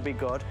it's got to be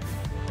good.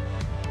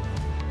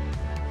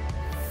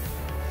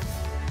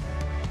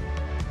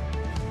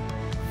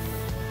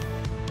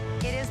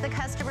 It is the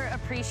customer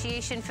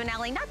appreciation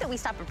finale. Not that we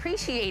stop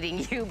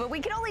appreciating you, but we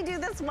can only do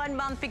this 1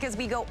 month because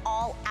we go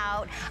all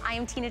out. I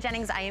am Tina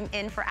Jennings. I am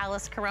in for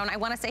Alice Carone. I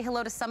want to say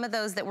hello to some of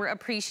those that we're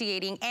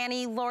appreciating.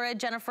 Annie, Laura,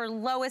 Jennifer,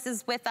 Lois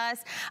is with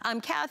us.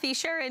 Kathy,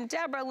 Sharon,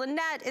 Deborah,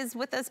 Lynette is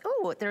with us.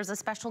 Ooh, there's a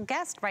special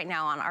guest right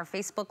now on our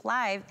Facebook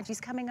Live, and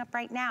she's coming up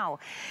right now.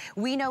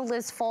 We know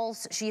Liz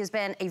Folse. She has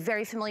been a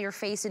very familiar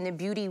face in the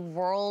beauty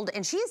world,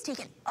 and she has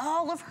taken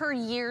all of her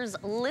years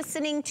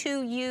listening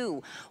to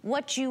you,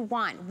 what you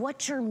want,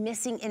 what you're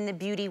missing in the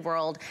beauty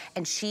world,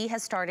 and she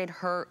has started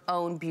her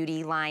own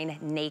beauty line,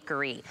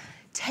 Nakery.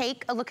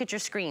 Take a look at your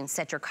screen.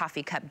 Set your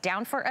coffee cup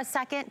down for a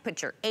second.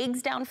 Put your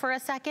eggs down for a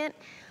second.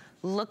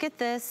 Look at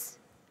this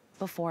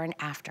before and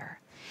after.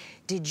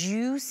 Did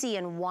you see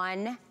in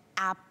one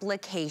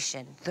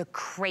application the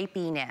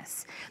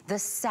crepiness, the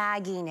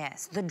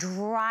sagginess, the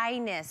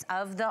dryness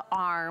of the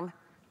arm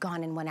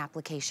gone in one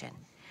application?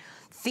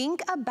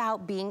 Think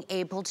about being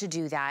able to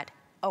do that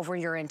over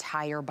your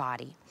entire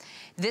body.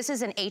 This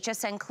is an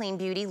HSN Clean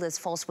Beauty. Liz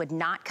Folse would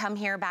not come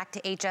here back to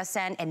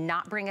HSN and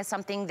not bring us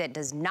something that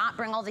does not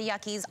bring all the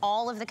yuckies,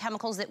 all of the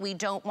chemicals that we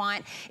don't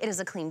want. It is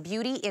a Clean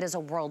Beauty. It is a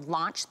world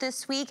launch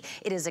this week.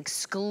 It is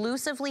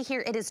exclusively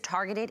here. It is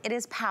targeted. It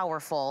is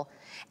powerful.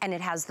 And it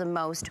has the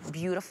most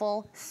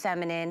beautiful,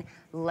 feminine,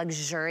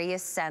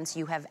 luxurious scents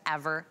you have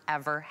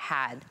ever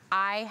had.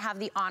 I have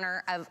the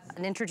honor of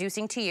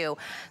introducing to you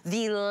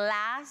the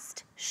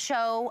last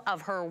show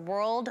of her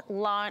world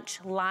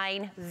launch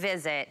line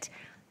visit.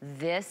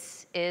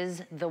 This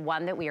is the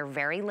one that we are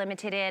very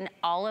limited in.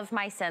 All of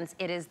my scents,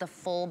 it is the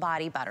full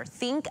body butter.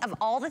 Think of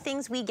all the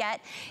things we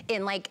get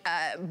in like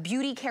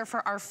beauty care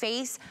for our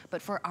face,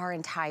 but for our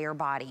entire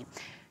body.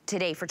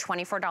 Today for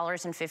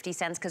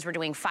 $24.50, because we're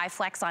doing 5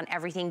 flex on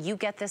everything, you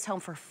get this home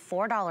for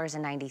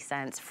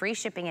 $4.90, free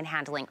shipping and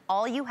handling.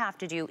 All you have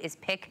to do is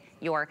pick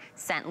your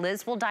scent.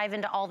 Liz will dive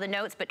into all the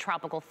notes, but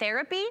Tropical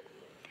Therapy,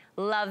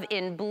 Love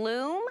in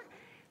Bloom,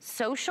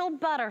 Social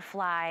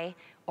Butterfly,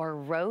 or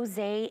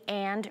Rosé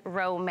and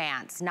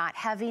Romance. Not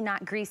heavy,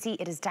 not greasy.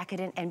 It is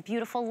decadent and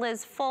beautiful.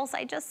 Liz Folse,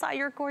 I just saw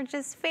your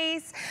gorgeous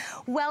face.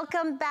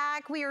 Welcome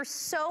back. We are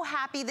so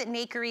happy that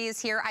Nakery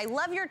is here. I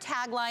love your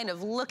tagline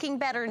of looking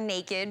better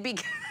naked,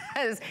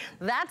 because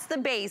that's the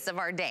base of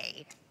our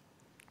day.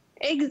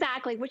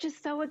 Exactly, which is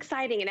so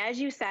exciting. And as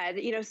you said,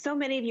 you know, so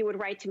many of you would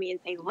write to me and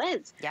say,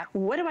 Liz,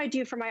 what do I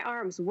do for my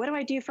arms? What do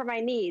I do for my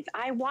knees?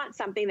 I want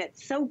something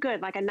that's so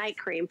good, like a night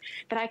cream,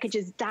 that I could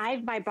just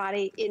dive my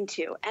body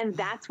into. And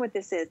that's what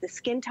this is. The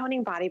skin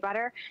toning body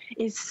butter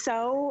is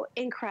so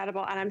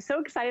incredible. And I'm so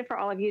excited for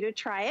all of you to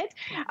try it.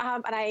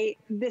 And I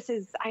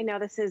know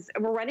this is,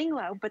 we're running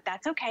low, but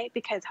that's okay,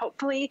 because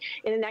hopefully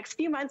in the next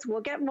few months, we'll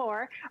get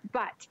more.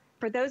 But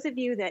for those of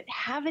you that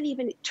haven't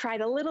even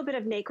tried a little bit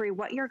of Nakery,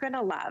 what you're going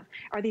to love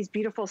are these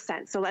beautiful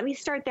scents. So let me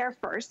start there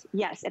first.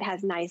 Yes, it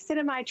has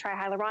niacinamide,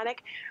 trihyaluronic,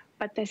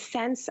 but the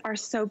scents are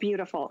so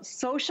beautiful.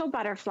 Social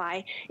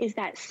Butterfly is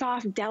that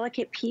soft,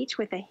 delicate peach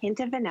with a hint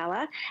of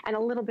vanilla and a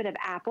little bit of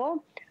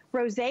apple.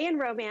 Rosé and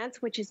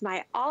Romance, which is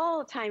my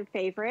all-time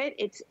favorite.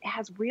 It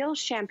has real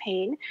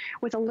champagne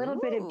with a little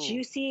bit of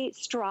juicy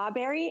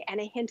strawberry and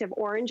a hint of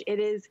orange.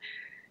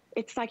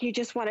 It's like you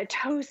just want to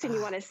toast and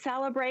you want to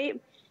celebrate.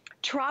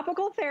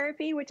 Tropical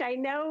Therapy, which I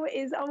know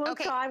is almost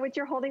gone, which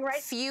you're holding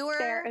right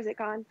there. Is it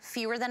gone?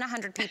 Fewer than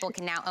 100 people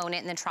can now own it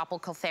in the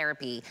Tropical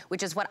Therapy,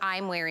 which is what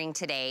I'm wearing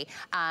today.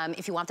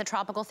 If you want the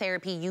Tropical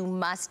Therapy, you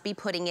must be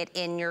putting it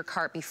in your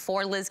cart.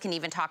 Before Liz can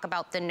even talk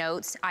about the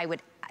notes, I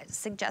would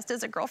suggest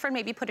as a girlfriend,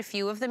 maybe put a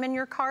few of them in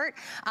your cart,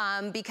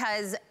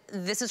 because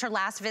this is her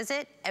last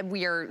visit, and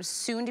we are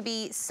soon to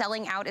be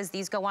selling out as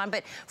these go on.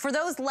 But for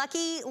those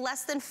lucky,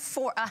 less than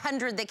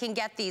 100 that can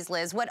get these,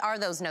 Liz, what are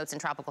those notes in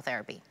Tropical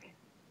Therapy?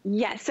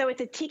 Yes, so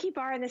it's a tiki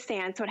bar in the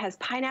sand, so it has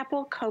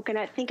pineapple,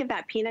 coconut. Think of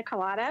that pina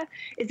colada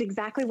is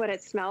exactly what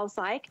it smells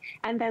like.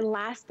 And then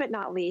last but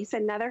not least,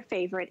 another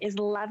favorite is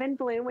Love and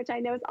Bloom, which I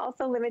know is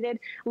also limited.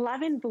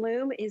 Love and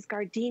Bloom is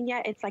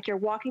gardenia. It's like you're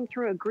walking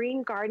through a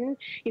green garden.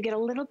 You get a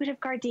little bit of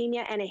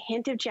gardenia and a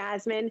hint of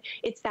jasmine.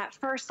 It's that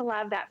first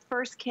love, that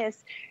first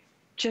kiss.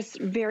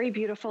 Just very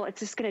beautiful. It's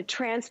just going to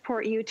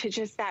transport you to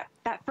just that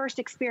first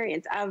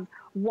experience of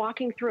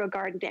walking through a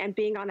garden and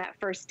being on that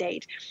first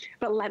date.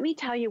 But let me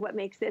tell you what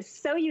makes this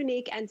so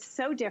unique and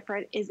so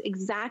different is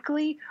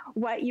exactly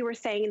what you were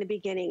saying in the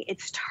beginning.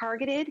 It's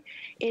targeted.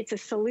 It's a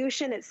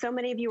solution that so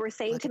many of you were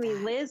saying to me,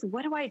 Liz,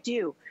 what do I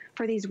do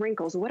for these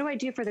wrinkles? What do I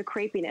do for the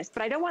crepiness?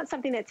 But I don't want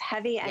something that's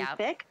heavy and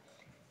thick.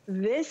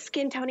 This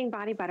skin toning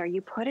body butter,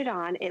 you put it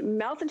on, it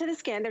melts into the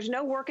skin. There's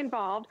no work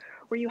involved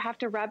where you have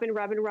to rub and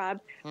rub and rub,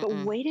 but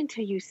wait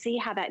until you see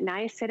how that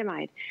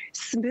niacinamide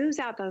smooths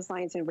out those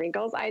lines and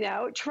wrinkles. I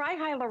know. Try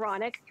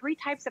hyaluronic, 3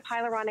 types of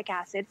hyaluronic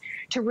acid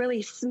to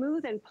really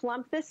smooth and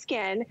plump the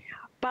skin.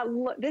 But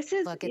look, this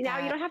is, now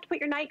you don't have to put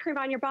your night cream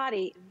on your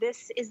body.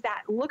 This is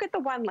that. Look at the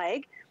one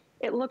leg.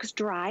 It looks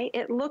dry.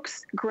 It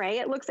looks gray.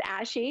 It looks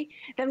ashy.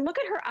 Then look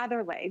at her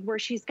other leg where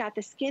she's got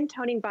the skin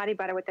toning body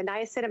butter with the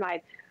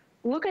niacinamide.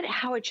 Look at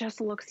how it just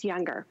looks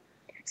younger.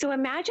 So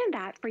imagine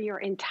that for your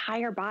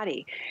entire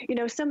body. You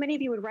know, so many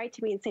of you would write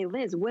to me and say,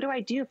 Liz, what do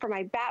I do for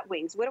my bat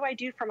wings? What do I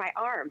do for my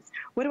arms?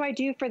 What do I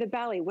do for the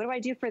belly? What do I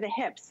do for the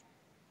hips?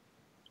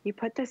 You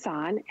put this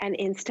on and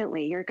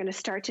instantly you're going to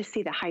start to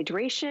see the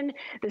hydration,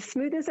 the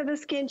smoothness of the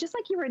skin, just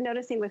like you were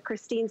noticing with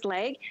Christine's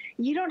leg.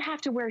 You don't have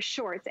to wear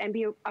shorts and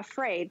be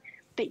afraid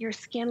that your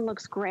skin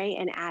looks gray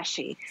and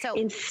ashy. So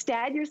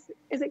instead,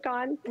 is it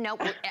gone?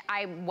 Nope.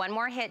 One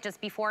more hit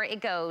just before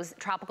it goes.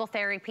 Tropical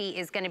therapy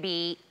is going to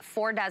be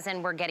 4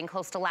 dozen. We're getting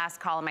close to last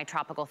call in my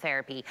tropical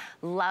therapy.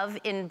 Love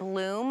in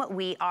Bloom.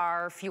 We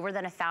are fewer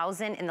than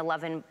 1,000 in the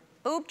Love in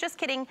Oop, just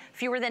kidding,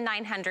 fewer than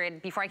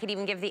 900. Before I could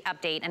even give the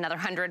update, another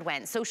 100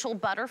 went. Social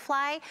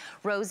Butterfly,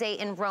 Rose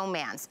and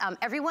Romance.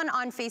 Everyone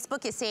on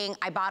Facebook is saying,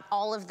 I bought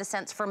all of the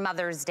scents for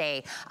Mother's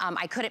Day.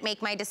 I couldn't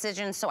make my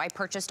decision, so I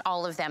purchased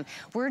all of them.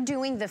 We're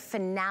doing the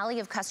finale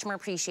of customer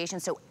appreciation,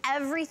 so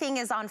everything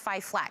is on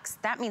 5 Flex.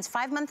 That means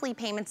 5 monthly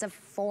payments of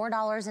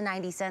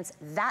 $4.90.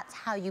 That's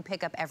how you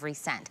pick up every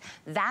scent.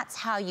 That's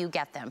how you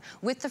get them.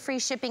 With the free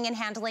shipping and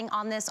handling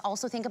on this,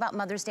 also think about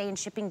Mother's Day and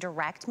shipping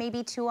direct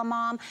maybe to a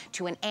mom,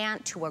 to an aunt,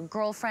 to a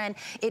girlfriend.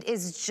 It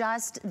is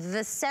just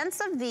the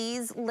sense of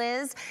these,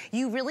 Liz,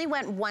 you really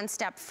went one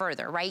step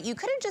further, right? You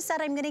could have just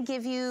said, I'm gonna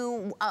give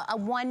you a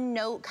one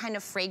note kind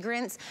of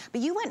fragrance, but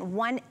you went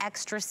one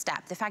extra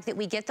step. The fact that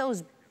we get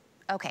those,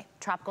 okay,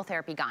 tropical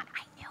therapy gone.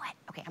 I knew it.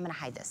 Okay, I'm gonna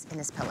hide this in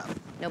this pillow.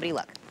 Nobody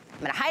look.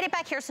 I'm gonna hide it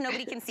back here so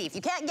nobody can see. If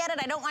you can't get it,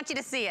 I don't want you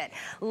to see it.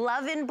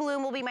 Love in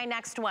Bloom will be my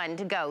next one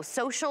to go.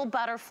 Social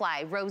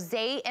Butterfly,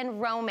 Rosé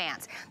and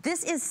Romance.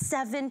 This is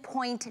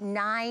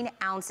 7.9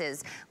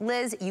 ounces.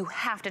 Liz, you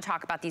have to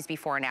talk about these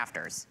before and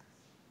afters.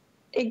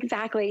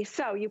 Exactly.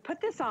 So you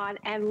put this on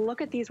and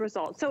look at these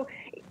results. So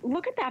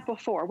look at that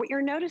before. What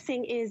you're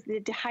noticing is the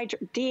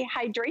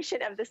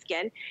dehydration of the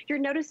skin. You're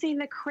noticing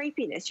the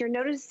crepiness. You're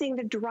noticing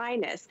the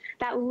dryness,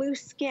 that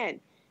loose skin.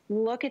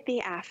 Look at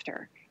the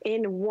after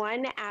in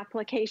one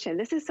application.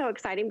 This is so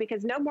exciting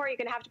because no more are you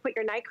going to have to put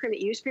your night cream that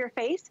you use for your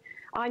face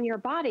on your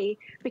body,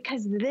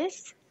 because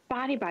this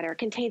body butter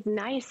contains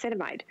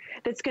niacinamide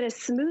that's going to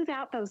smooth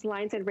out those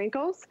lines and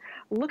wrinkles.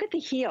 Look at the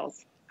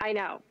heels. I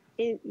know.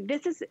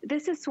 This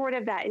is sort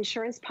of that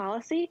insurance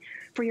policy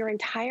for your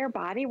entire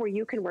body where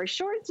you can wear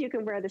shorts, you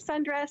can wear the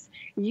sundress,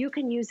 you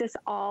can use this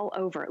all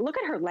over. Look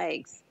at her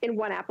legs in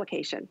one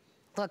application.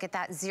 Look at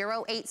that,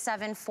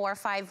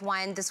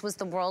 087451. This was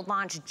the world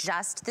launch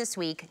just this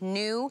week.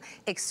 New,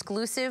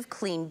 exclusive,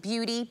 clean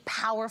beauty,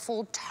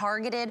 powerful,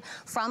 targeted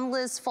from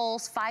Liz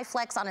Foles. 5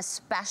 Flex on a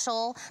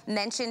special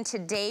mention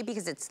today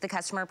because it's the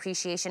customer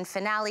appreciation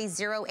finale.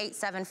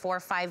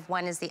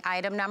 087451 is the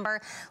item number.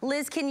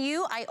 Liz,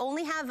 I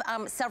only have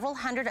several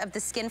hundred of the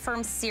Skin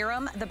Firm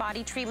Serum, the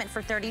body treatment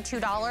for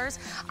 $32.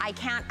 I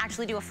can't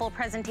actually do a full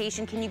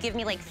presentation. Can you give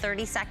me like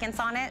 30 seconds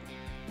on it?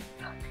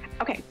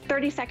 Okay,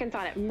 30 seconds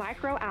on it.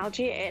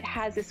 Microalgae, it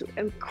has this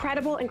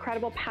incredible,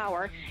 incredible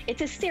power.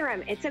 It's a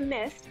serum, it's a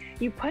mist.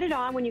 You put it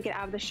on when you get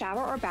out of the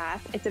shower or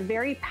bath. It's a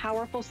very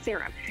powerful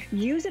serum.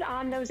 Use it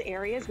on those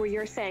areas where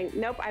you're saying,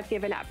 nope, I've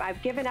given up.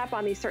 I've given up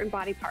on these certain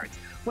body parts.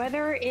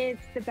 Whether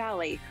it's the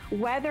belly,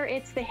 whether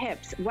it's the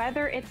hips,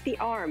 whether it's the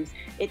arms,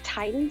 it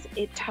tightens,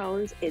 it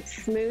tones, it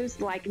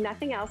smooths like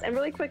nothing else. And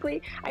really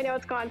quickly, I know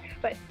it's gone,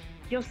 but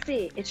you'll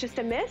see, it's just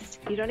a mist.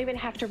 You don't even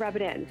have to rub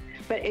it in,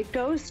 but it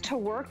goes to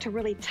work to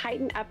really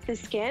tighten up the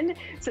skin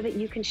so that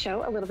you can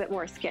show a little bit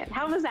more skin.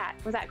 How was that?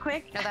 Was that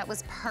quick? No, that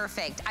was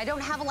perfect. I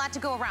don't have a lot to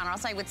go around or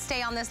else I would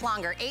stay on this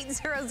longer.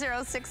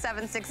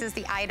 800676 is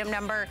the item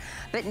number,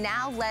 but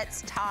now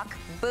let's talk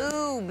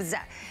boobs.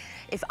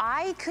 If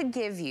I could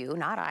give you,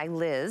 not I,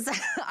 Liz,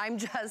 I'm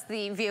just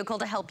the vehicle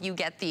to help you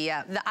get the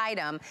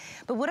item,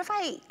 but what if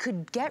I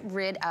could get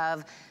rid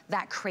of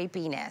that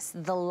crepiness,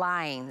 the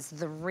lines,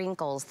 the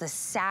wrinkles, the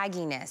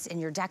sagginess in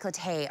your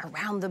décolleté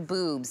around the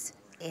boobs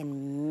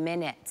in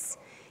minutes?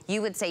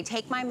 You would say,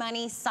 take my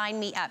money, sign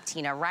me up,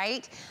 Tina,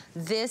 right?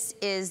 This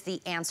is the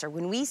answer.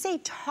 When we say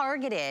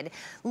targeted,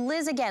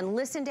 Liz, again,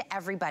 listen to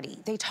everybody.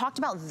 They talked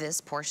about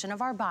this portion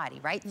of our body,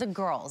 right? The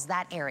girls,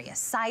 that area,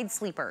 side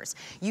sleepers.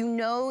 You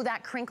know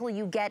that crinkle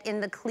you get in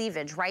the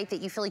cleavage, right?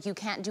 That you feel like you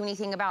can't do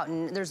anything about,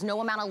 and there's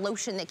no amount of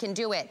lotion that can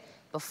do it.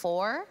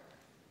 Before,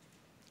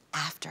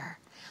 after.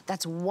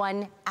 That's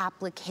one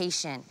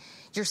application.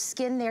 Your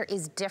skin there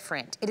is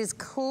different. It is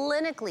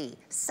clinically,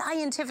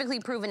 scientifically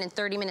proven in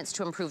 30 minutes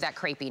to improve that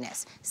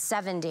crepiness.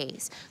 7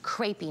 days,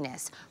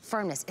 crepiness,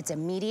 firmness. It's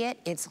immediate,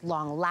 it's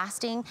long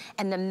lasting,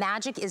 and the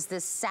magic is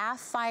this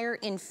sapphire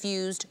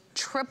infused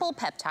triple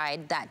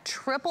peptide, that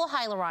triple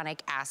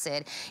hyaluronic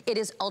acid. It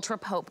is ultra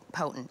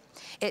potent.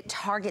 It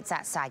targets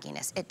that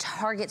sagginess. It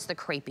targets the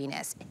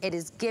crepiness. It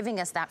is giving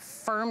us that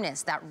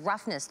firmness, that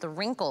roughness, the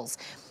wrinkles,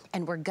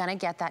 and we're gonna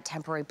get that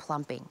temporary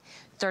plumping.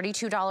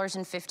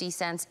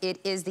 $32.50. It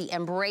is the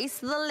Embrace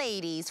the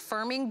Ladies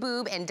Firming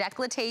Boob and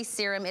Décolleté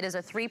Serum. It is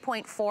a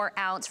 3.4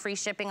 ounce, free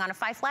shipping on a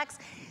 5 flex,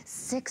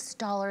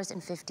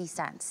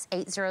 $6.50.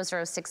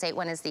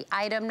 800681 is the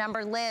item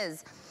number.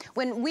 Liz,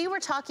 when we were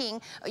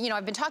talking, you know,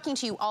 I've been talking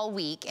to you all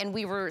week, and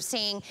we were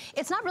saying,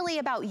 it's not really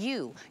about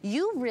you.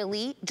 You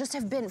really just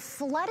have been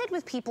flooded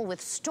with people with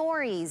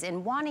stories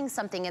and wanting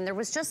something, and there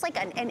was just like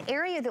an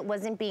area that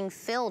wasn't being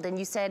filled, and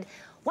you said,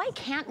 why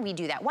can't we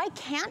do that? Why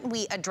can't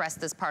we address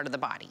this part of the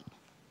body?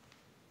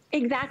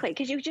 Exactly,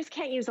 because you just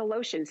can't use a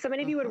lotion. So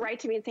many of you would write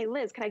to me and say,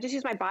 Liz, can I just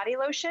use my body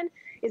lotion?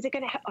 Is it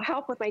gonna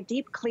help with my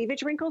deep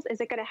cleavage wrinkles? Is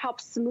it gonna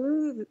help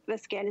smooth the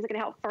skin? Is it gonna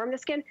help firm the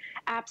skin?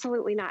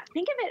 Absolutely not.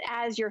 Think of it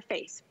as your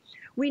face.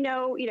 We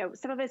know, you know,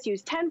 some of us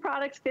use 10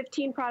 products,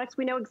 15 products.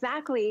 We know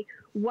exactly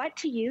what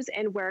to use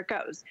and where it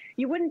goes.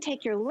 You wouldn't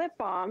take your lip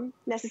balm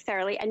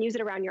necessarily and use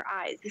it around your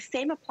eyes. The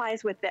same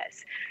applies with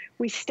this.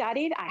 We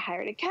studied, I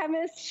hired a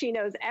chemist. She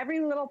knows every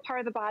little part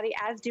of the body,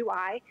 as do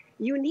I.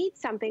 You need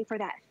something for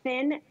that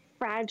thin,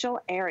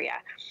 fragile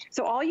area.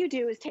 So all you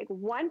do is take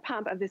one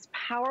pump of this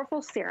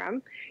powerful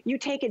serum. You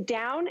take it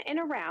down and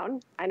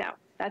around. I know,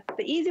 that's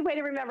the easy way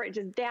to remember it,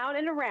 just down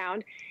and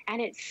around, and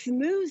it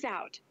smooths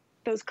out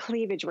those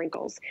cleavage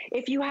wrinkles.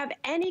 If you have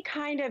any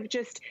kind of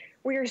just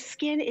where your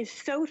skin is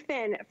so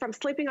thin from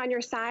sleeping on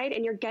your side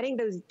and you're getting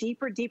those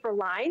deeper, deeper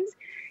lines,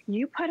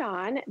 you put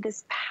on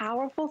this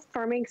powerful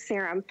firming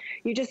serum.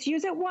 You just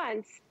use it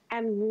once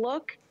and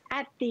look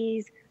at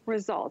these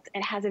results.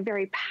 It has a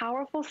very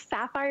powerful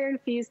sapphire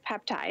infused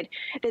peptide.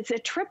 It's a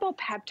triple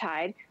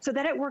peptide so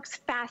that it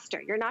works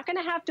faster. You're not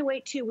gonna have to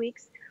wait 2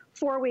 weeks,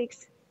 4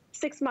 weeks,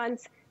 6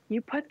 months.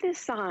 You put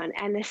this on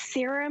and the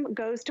serum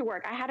goes to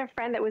work. I had a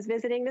friend that was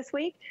visiting this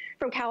week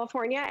from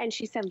California, and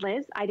she said,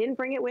 Liz, I didn't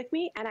bring it with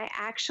me, and I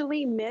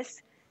actually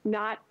miss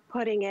not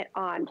putting it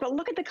on. But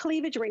look at the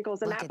cleavage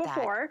wrinkles in that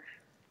before.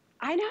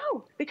 I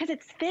know, because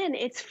it's thin,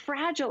 it's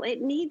fragile,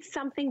 it needs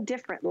something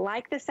different,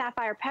 like the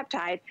sapphire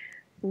peptide.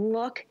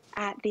 Look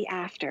at the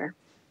after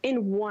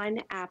in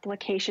one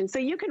application. So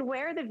you can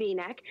wear the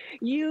V-neck,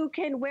 you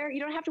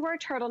don't have to wear a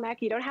turtleneck,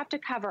 you don't have to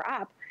cover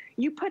up.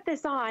 You put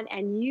this on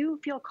and you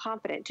feel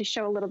confident to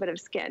show a little bit of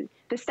skin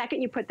the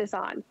second you put this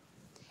on.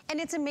 And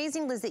it's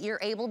amazing, Liz, that you're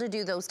able to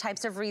do those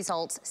types of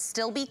results,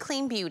 still be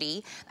clean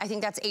beauty. I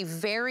think that's a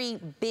very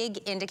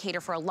big indicator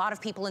for a lot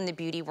of people in the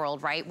beauty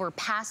world, right? We're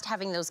past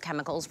having those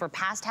chemicals, we're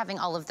past having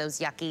all of those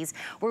yuckies,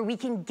 where we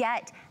can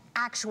get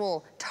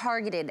actual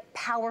targeted,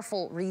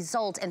 powerful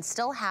results and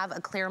still have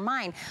a clear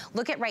mind.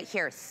 Look at right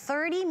here,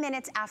 30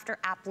 minutes after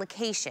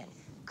application,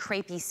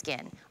 crepey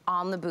skin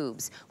on the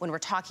boobs. When we're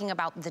talking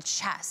about the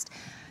chest,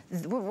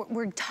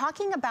 we're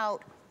talking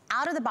about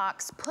out of the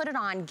box, put it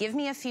on, give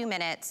me a few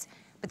minutes,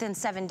 but then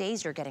 7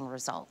 days you're getting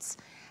results.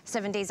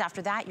 7 days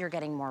after that, you're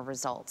getting more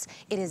results.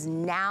 It is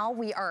now,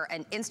 we are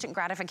an instant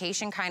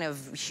gratification kind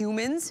of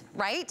humans,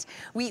 right?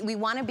 We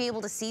wanna be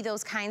able to see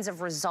those kinds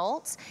of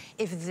results.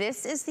 If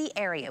this is the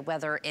area,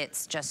 whether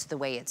it's just the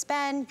way it's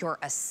been, you're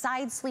a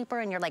side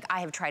sleeper and you're like, I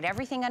have tried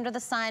everything under the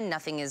sun,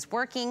 nothing is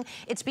working.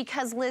 It's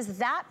because, Liz,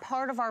 that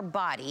part of our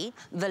body,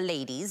 the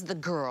ladies, the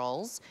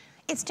girls,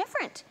 it's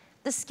different.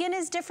 The skin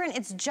is different,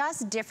 it's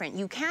just different.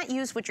 You can't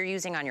use what you're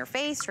using on your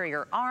face or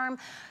your arm.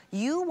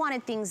 You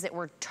wanted things that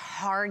were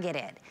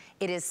targeted.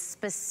 It is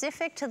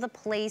specific to the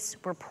place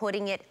we're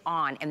putting it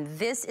on. And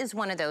this is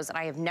one of those that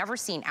I have never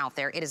seen out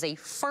there. It is a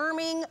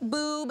firming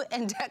boob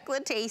and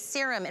décolleté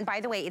serum. And by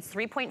the way, it's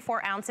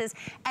 3.4 ounces.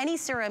 Any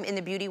serum in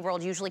the beauty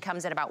world usually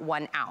comes at about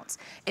 1 ounce.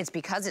 It's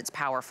because it's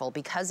powerful,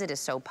 because it is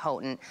so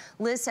potent.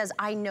 Liz says,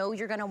 I know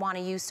you're gonna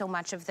wanna use so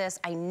much of this.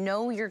 I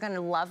know you're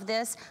gonna love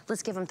this.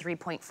 Let's give them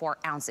 3.4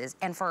 ounces.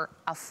 And for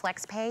a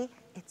flex pay,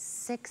 it's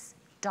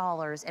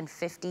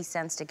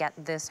 $6.50 to get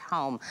this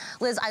home.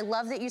 Liz, I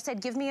love that you said,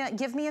 give me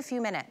a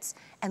few minutes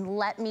and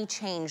let me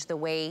change the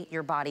way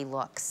your body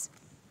looks.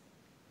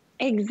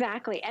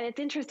 Exactly. And it's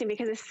interesting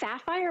because a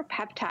sapphire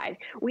peptide,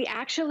 we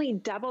actually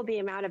doubled the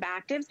amount of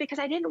actives because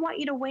I didn't want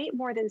you to wait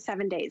more than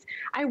 7 days.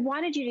 I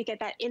wanted you to get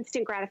that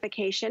instant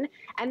gratification.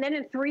 And then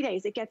in 3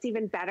 days, it gets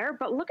even better.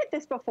 But look at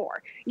this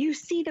before. You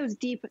see those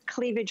deep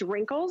cleavage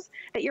wrinkles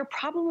that you're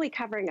probably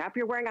covering up.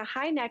 You're wearing a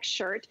high neck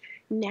shirt.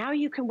 Now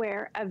you can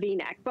wear a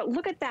V-neck. But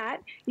look at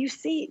that. You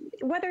see,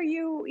 whether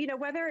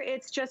whether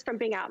it's just from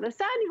being out in the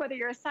sun, whether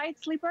you're a side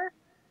sleeper,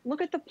 look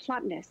at the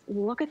plumpness,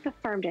 look at the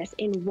firmness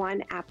in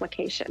one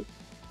application.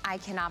 I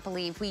cannot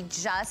believe we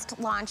just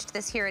launched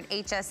this here at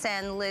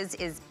HSN. Liz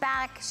is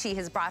back. She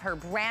has brought her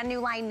brand new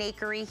line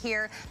Nakery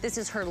here. This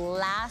is her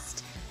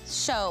last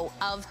show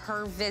of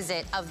her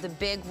visit of the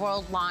big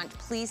world launch.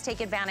 Please take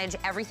advantage.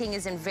 Everything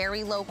is in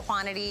very low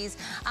quantities.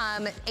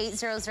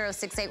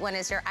 800681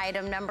 is your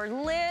item number.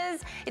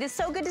 Liz, it is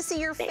so good to see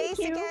your face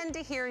again,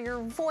 to hear your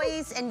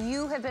voice, and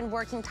you have been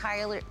working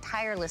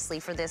tirelessly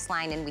for this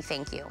line, and we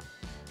thank you.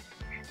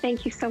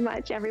 Thank you so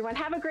much, everyone.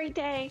 Have a great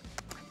day.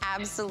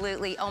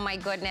 Absolutely. Oh my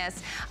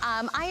goodness.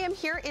 I am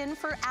here in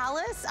for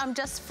Alice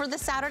just for the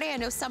Saturday. I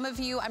know some of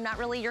you, I'm not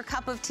really your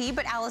cup of tea,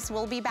 but Alice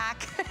will be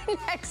back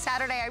next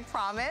Saturday, I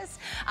promise.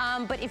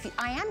 But if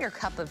I am your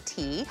cup of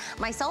tea,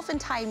 myself and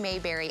Ty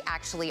Mayberry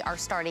actually are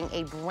starting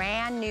a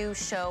brand new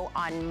show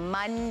on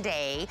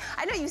Monday.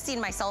 I know you've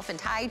seen myself and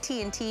Ty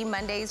T&T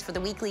Mondays for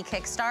the weekly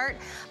kickstart,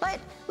 but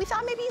we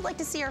thought maybe you'd like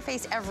to see our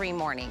face every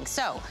morning.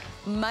 So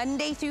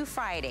Monday through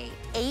Friday,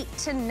 8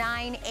 to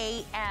 9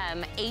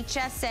 a.m.,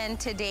 HSN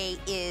Today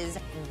is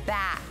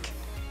back.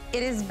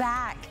 It is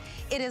back.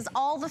 It is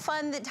all the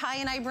fun that Ty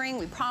and I bring.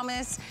 We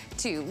promise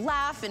to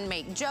laugh and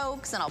make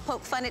jokes, and I'll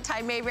poke fun at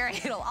Ty Mayberry.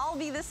 It'll all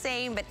be the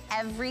same, but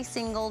every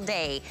single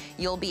day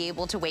you'll be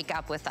able to wake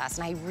up with us,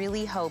 and I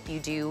really hope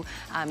you do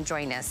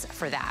join us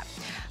for that.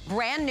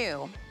 Brand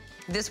new.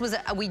 This was,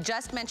 we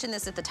just mentioned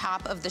this at the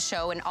top of the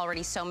show, and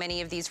already so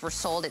many of these were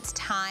sold. It's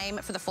time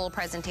for the full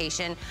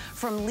presentation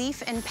from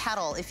Leaf and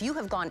Petal. If you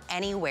have gone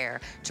anywhere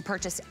to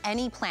purchase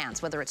any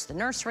plants, whether it's the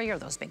nursery or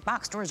those big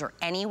box stores or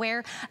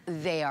anywhere,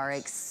 they are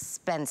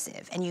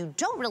expensive. And you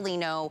don't really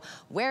know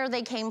where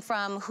they came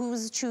from,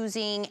 who's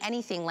choosing,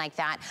 anything like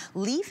that.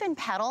 Leaf and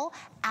Petal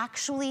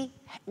actually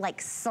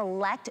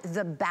select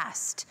the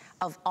best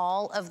of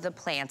all of the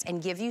plants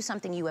and give you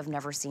something you have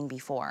never seen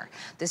before.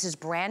 This is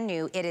brand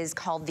new. It is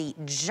called the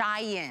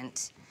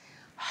Giant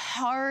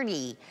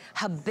Hardy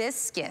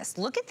Hibiscus.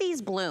 Look at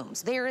these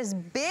blooms. They're as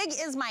big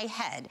as my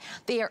head.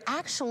 They are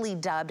actually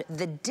dubbed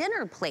the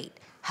dinner plate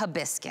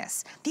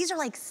hibiscus. These are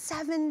like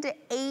 7 to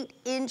 8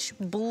 inch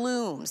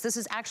blooms. This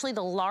is actually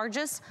the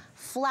largest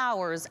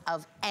flowers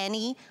of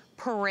any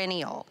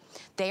perennial.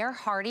 They are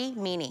hardy,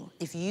 meaning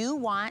if you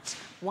want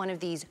one of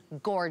these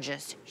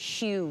gorgeous,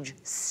 huge,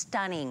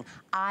 stunning,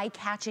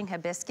 eye-catching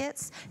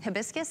hibiscus,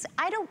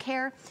 I don't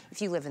care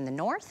if you live in the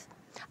north,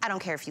 I don't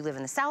care if you live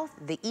in the south,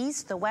 the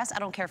east, the west, I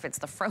don't care if it's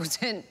the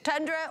frozen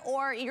tundra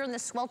or you're in the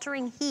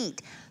sweltering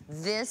heat.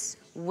 This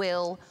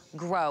will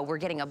grow. We're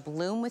getting a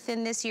bloom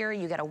within this year.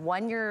 You get a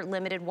 1-year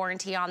limited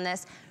warranty on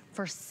this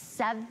for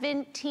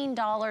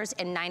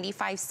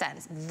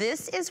 $17.95.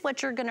 This is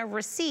what you're gonna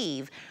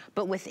receive,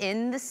 but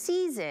within the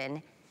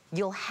season,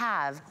 you'll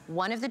have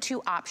one of the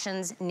two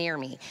options near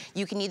me.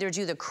 You can either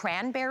do the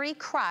Cranberry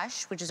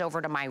Crush, which is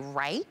over to my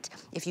right,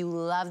 if you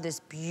love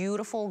this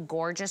beautiful,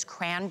 gorgeous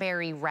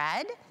cranberry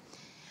red,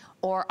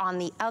 or on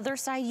the other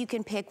side you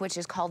can pick, which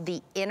is called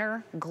the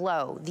Inner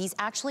Glow. These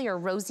actually are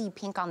rosy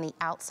pink on the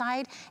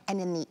outside,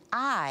 and in the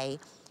eye,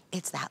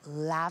 it's that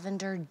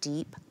lavender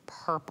deep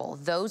purple.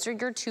 Those are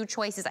your two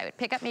choices. I would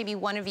pick up maybe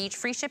one of each.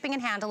 Free shipping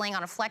and handling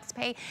on a flex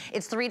pay.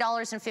 It's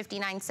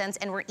 $3.59,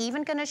 and we're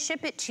even gonna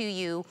ship it to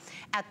you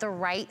at the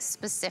right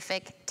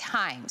specific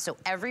time. So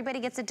everybody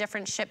gets a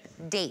different ship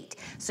date.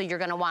 So you're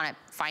gonna wanna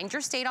find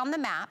your state on the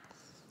map,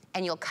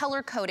 and you'll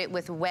color code it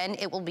with when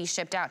it will be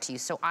shipped out to you.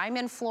 So I'm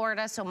in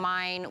Florida, so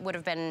mine would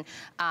have been,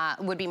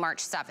 would be March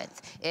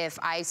 7th. If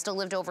I still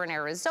lived over in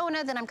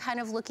Arizona, then I'm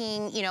kind of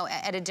looking, you know,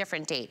 at a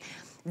different date.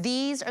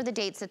 These are the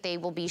dates that they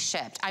will be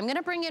shipped. I'm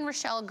gonna bring in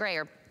Rochelle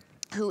Grayer,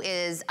 who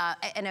is,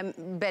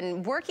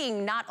 been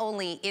working not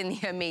only in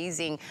the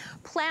amazing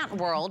plant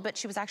world, but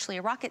she was actually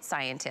a rocket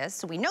scientist,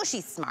 so we know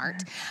she's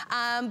smart.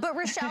 But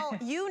Rochelle,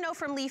 you know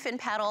from Leaf and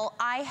Petal,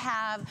 I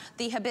have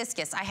the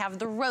hibiscus, I have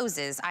the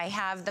roses, I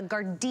have the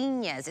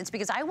gardenias. It's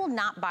because I will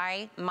not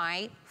buy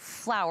my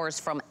flowers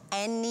from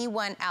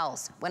anyone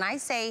else. When I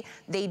say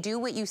they do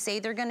what you say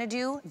they're gonna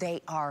do,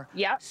 they are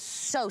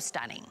so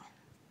stunning.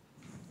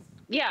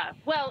 Yeah,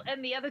 well,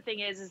 and the other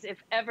thing is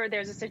if ever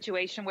there's a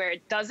situation where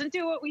it doesn't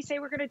do what we say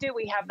we're going to do,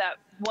 we have that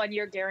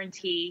 1-year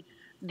guarantee.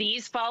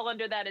 These fall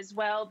under that as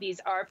well. These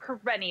are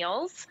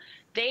perennials.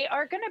 They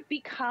are going to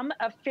become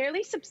a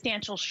fairly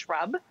substantial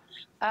shrub,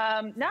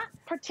 not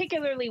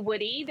particularly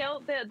woody.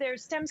 Their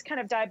stems kind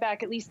of die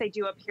back, at least they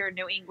do up here in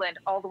New England,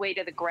 all the way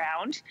to the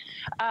ground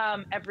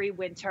every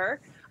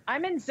winter.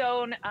 I'm in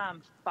zone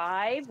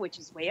 5, which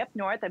is way up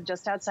north. I'm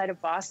just outside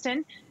of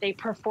Boston. They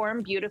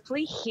perform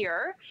beautifully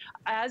here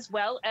as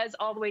well as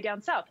all the way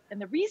down south. And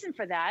the reason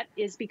for that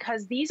is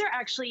because these are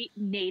actually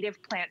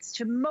native plants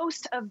to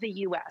most of the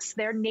US.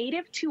 They're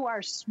native to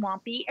our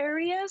swampy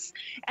areas.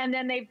 And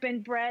then they've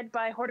been bred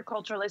by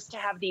horticulturalists to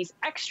have these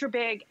extra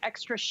big,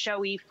 extra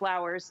showy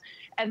flowers.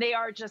 And they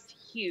are just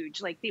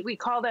huge. Like we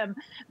call them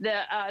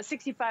the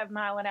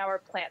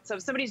 65-mile-an-hour plant. So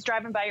if somebody's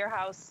driving by your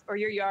house or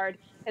your yard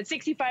at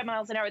 65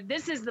 miles an hour,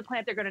 this is the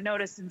plant they're going to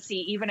notice and see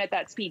even at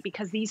that speed,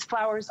 because these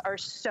flowers are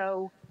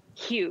so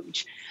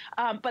huge.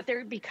 But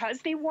they're,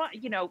 because they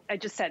want, you know, I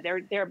just said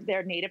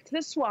they're native to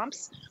the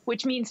swamps,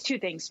 which means two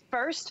things.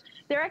 First,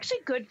 they're actually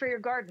good for your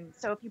garden.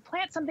 So if you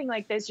plant something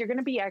like this, you're going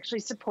to be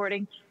actually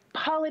supporting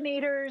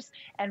pollinators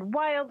and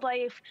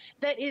wildlife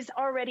that is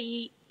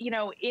already, you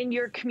know, in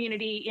your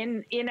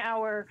community, in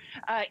our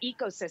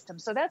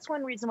ecosystem. So that's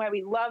one reason why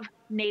we love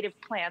native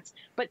plants.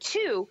 But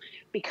two,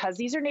 because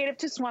these are native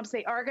to swamps,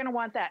 they are going to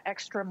want that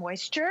extra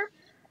moisture.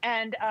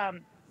 And,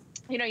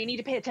 you know, you need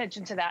to pay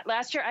attention to that.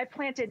 Last year I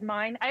planted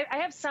mine. I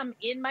have some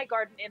in my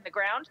garden in the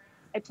ground.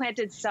 I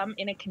planted some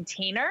in a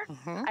container.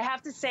 I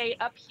have to say,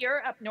 up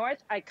here, up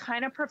north, I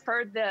kind of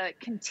preferred the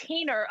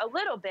container a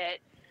little bit,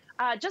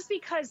 just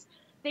because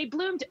they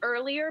bloomed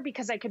earlier,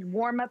 because I could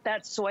warm up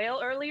that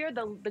soil earlier.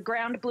 The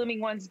ground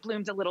blooming ones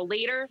bloomed a little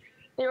later.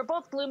 They were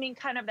both blooming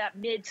kind of that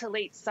mid to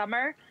late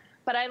summer.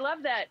 But I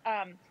love that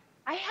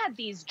I had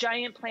these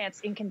giant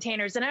plants in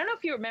containers. And I don't know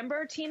if you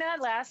remember, Tina,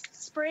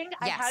 last spring,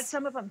 I had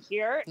some of them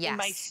here in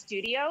my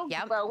studio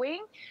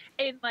growing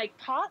in like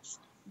pots.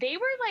 They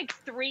were like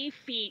 3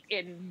 feet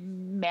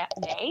in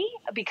May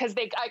because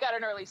I got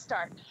an early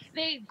start.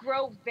 They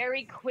grow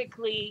very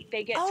quickly.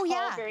 They get tall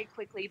very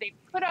quickly. They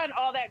put on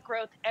all that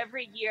growth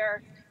every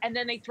year, and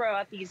then they throw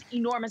out these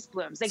enormous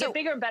blooms. They get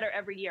bigger and better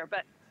every year,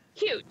 but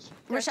huge.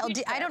 Rochelle,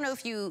 I don't know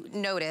if you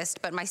noticed,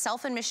 but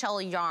myself and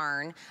Michelle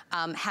Yarn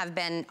have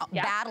been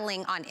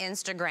battling on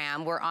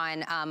Instagram. We're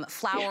on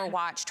Flower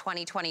Watch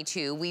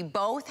 2022. We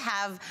both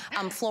have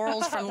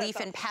florals from Leaf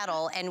and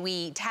Petal, and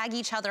we tag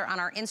each other on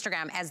our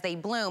Instagram as they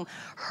bloom.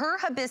 Her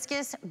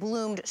hibiscus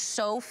bloomed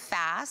so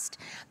fast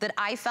that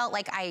I felt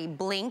like I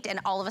blinked, and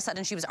all of a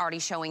sudden she was already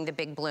showing the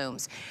big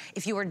blooms.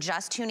 If you were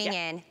just tuning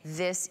in,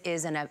 this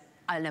is a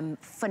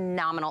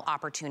phenomenal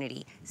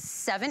opportunity.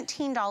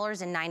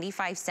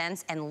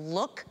 $17.95, and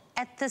look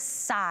at the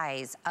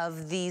size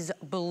of these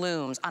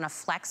blooms on a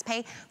flex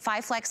pay.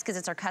 5 flex, because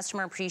it's our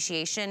customer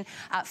appreciation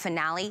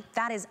finale.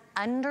 That is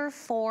under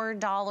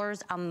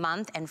 $4 a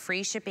month and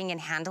free shipping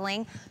and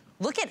handling.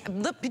 Look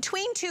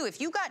between two,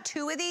 if you got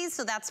 2 of these,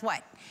 so that's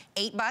what,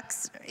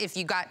 $8 if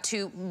you got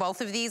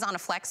both of these on a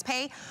flex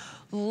pay.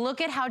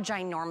 Look at how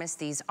ginormous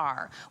these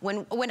are.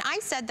 When I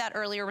said that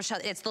earlier,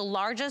 Rochelle, it's the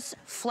largest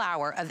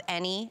flower of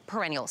any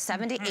perennial,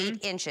 7 to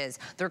 8 inches.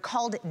 They're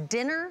called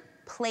dinner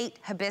plate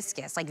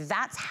hibiscus. Like,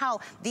 that's how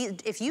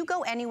if you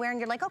go anywhere and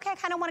you're like, okay, I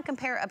kind of want to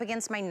compare it up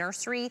against my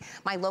nursery,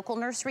 my local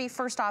nursery,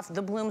 first off,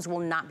 the blooms will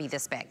not be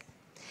this big.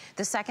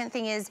 The second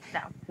thing is,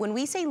 when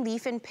we say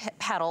Leaf and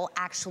Petal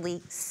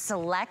actually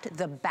select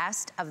the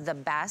best of the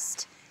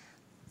best,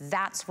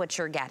 that's what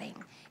you're getting.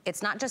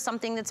 It's not just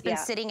something that's been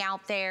sitting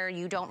out there.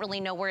 You don't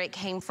really know where it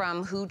came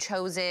from, who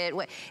chose it.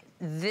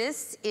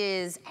 This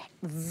is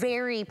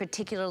very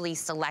particularly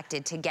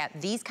selected to get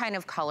these kind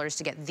of colors,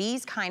 to get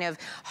these kind of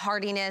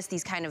hardiness,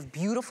 these kind of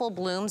beautiful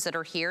blooms that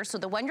are here. So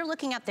the one you're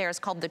looking at there is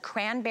called the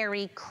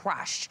Cranberry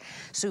Crush.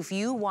 So if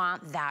you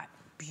want that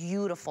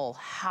beautiful,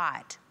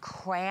 hot,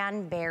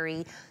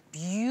 cranberry,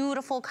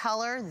 beautiful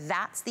color,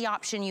 that's the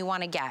option you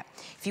want to get.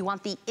 If you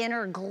want the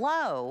inner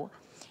glow,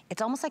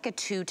 it's almost like a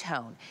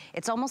two-tone.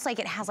 It's almost like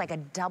it has like a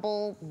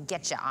double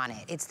getcha on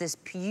it. It's this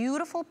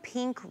beautiful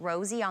pink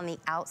rosy on the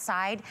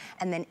outside,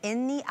 and then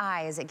in the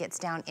eye as it gets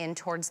down in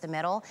towards the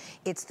middle,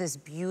 it's this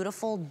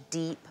beautiful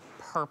deep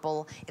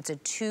purple. It's a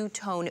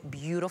two-tone,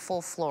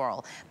 beautiful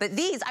floral. But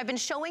these, I've been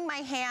showing my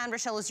hand,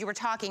 Rochelle, as you were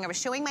talking, I was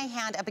showing my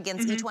hand up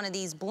against each one of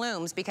these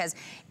blooms because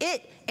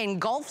it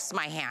engulfs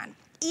my hand.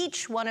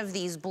 Each one of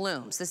these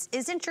blooms. This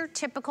isn't your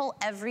typical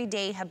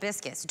everyday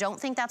hibiscus. Don't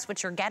think that's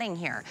what you're getting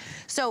here.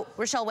 So,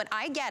 Rochelle, when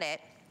I get it,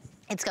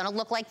 it's gonna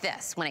look like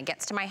this when it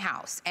gets to my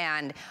house.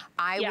 And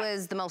I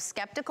was the most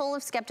skeptical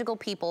of skeptical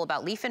people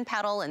about Leaf and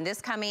Petal and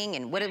this coming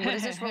and what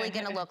is this really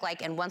gonna look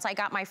like? And once I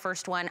got my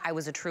first one, I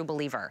was a true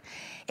believer.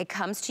 It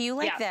comes to you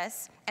like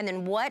this, and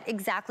then what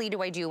exactly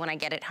do I do when I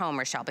get it home,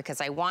 Rochelle? Because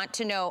I want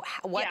to know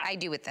what I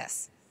do with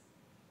this.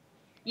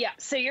 Yeah,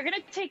 so you're gonna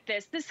take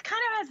this. This kind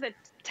of has the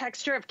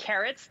texture of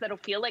carrots that'll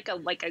feel like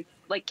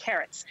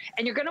carrots.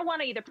 And you're gonna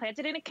wanna either plant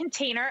it in a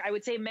container, I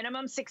would say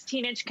minimum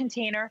 16-inch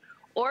container,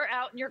 or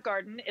out in your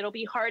garden. It'll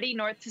be hardy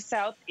north to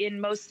south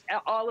in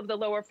all of the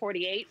lower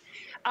 48.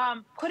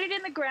 Put it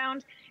in the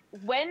ground.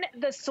 when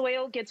the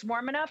soil gets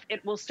warm enough,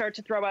 it will start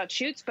to throw out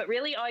shoots, but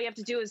really all you have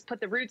to do is put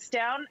the roots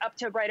down up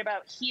to right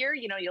about here.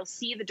 You know, you'll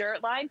see the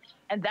dirt line,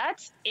 and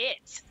that's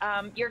it.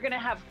 You're gonna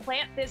have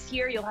plant this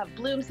year, you'll have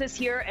blooms this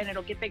year, and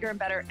it'll get bigger and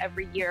better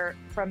every year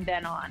from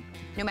then on.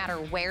 No matter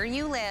where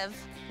you live,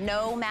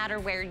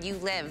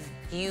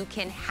 you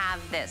can have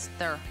this.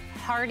 They're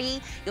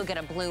hardy. You'll get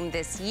a bloom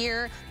this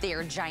year. They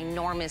are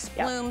ginormous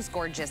blooms,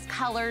 gorgeous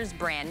colors,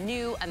 brand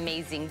new,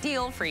 amazing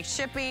deal, free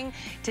shipping.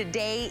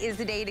 Today is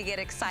the day to get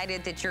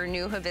excited that your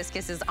new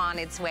hibiscus is on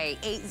its way.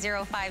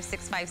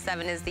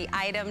 805657 is the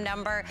item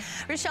number.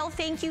 Rochelle,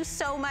 thank you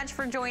so much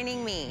for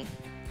joining me.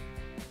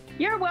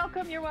 You're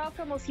welcome. You're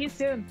welcome. We'll see you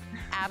soon.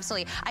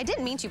 Absolutely. I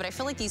didn't mean to, but I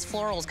feel like these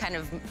florals kind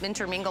of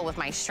intermingle with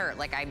my shirt.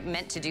 Like I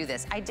meant to do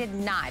this. I did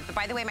not. But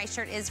by the way, my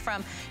shirt is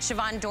from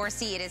Siobhan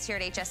Dorsey. It is here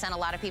at HSN. A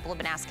lot of people have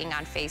been asking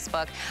on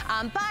Facebook.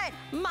 But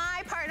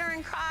my partner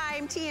in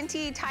crime,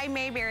 TNT, Ty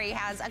Mayberry,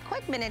 has a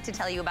quick minute to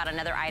tell you about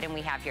another item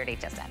we have here at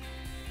HSN.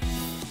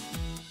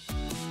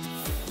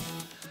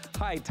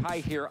 Hi, Ty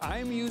here.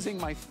 I'm using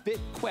my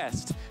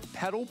FitQuest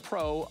Pedal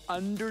Pro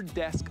Under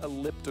Desk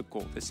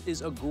Elliptical. This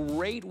is a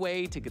great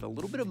way to get a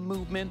little bit of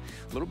movement,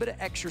 a little bit of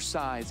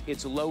exercise.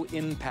 It's low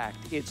impact,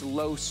 it's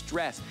low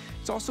stress.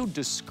 It's also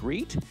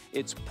discreet,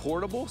 it's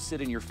portable.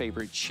 Sit in your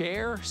favorite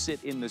chair,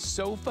 sit in the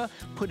sofa,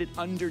 put it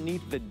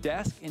underneath the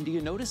desk, and do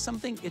you notice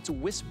something? It's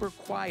whisper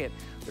quiet.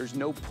 There's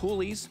no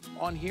pulleys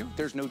on here,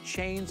 there's no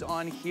chains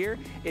on here.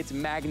 It's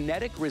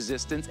magnetic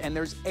resistance, and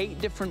there's 8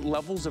 different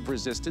levels of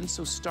resistance,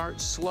 so start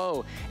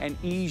slow and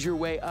ease your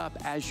way up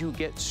as you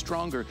get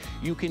stronger.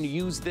 You can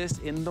use this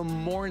in the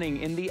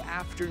morning, in the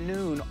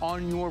afternoon,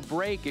 on your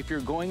break. If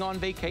you're going on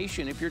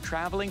vacation, if you're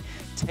traveling,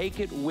 take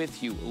it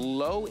with you.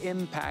 Low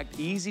impact,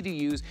 easy to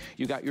use.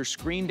 You got your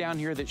screen down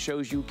here that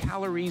shows you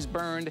calories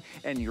burned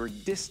and your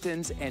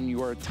distance and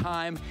your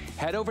time.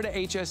 Head over to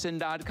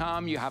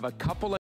hsn.com. You have a couple of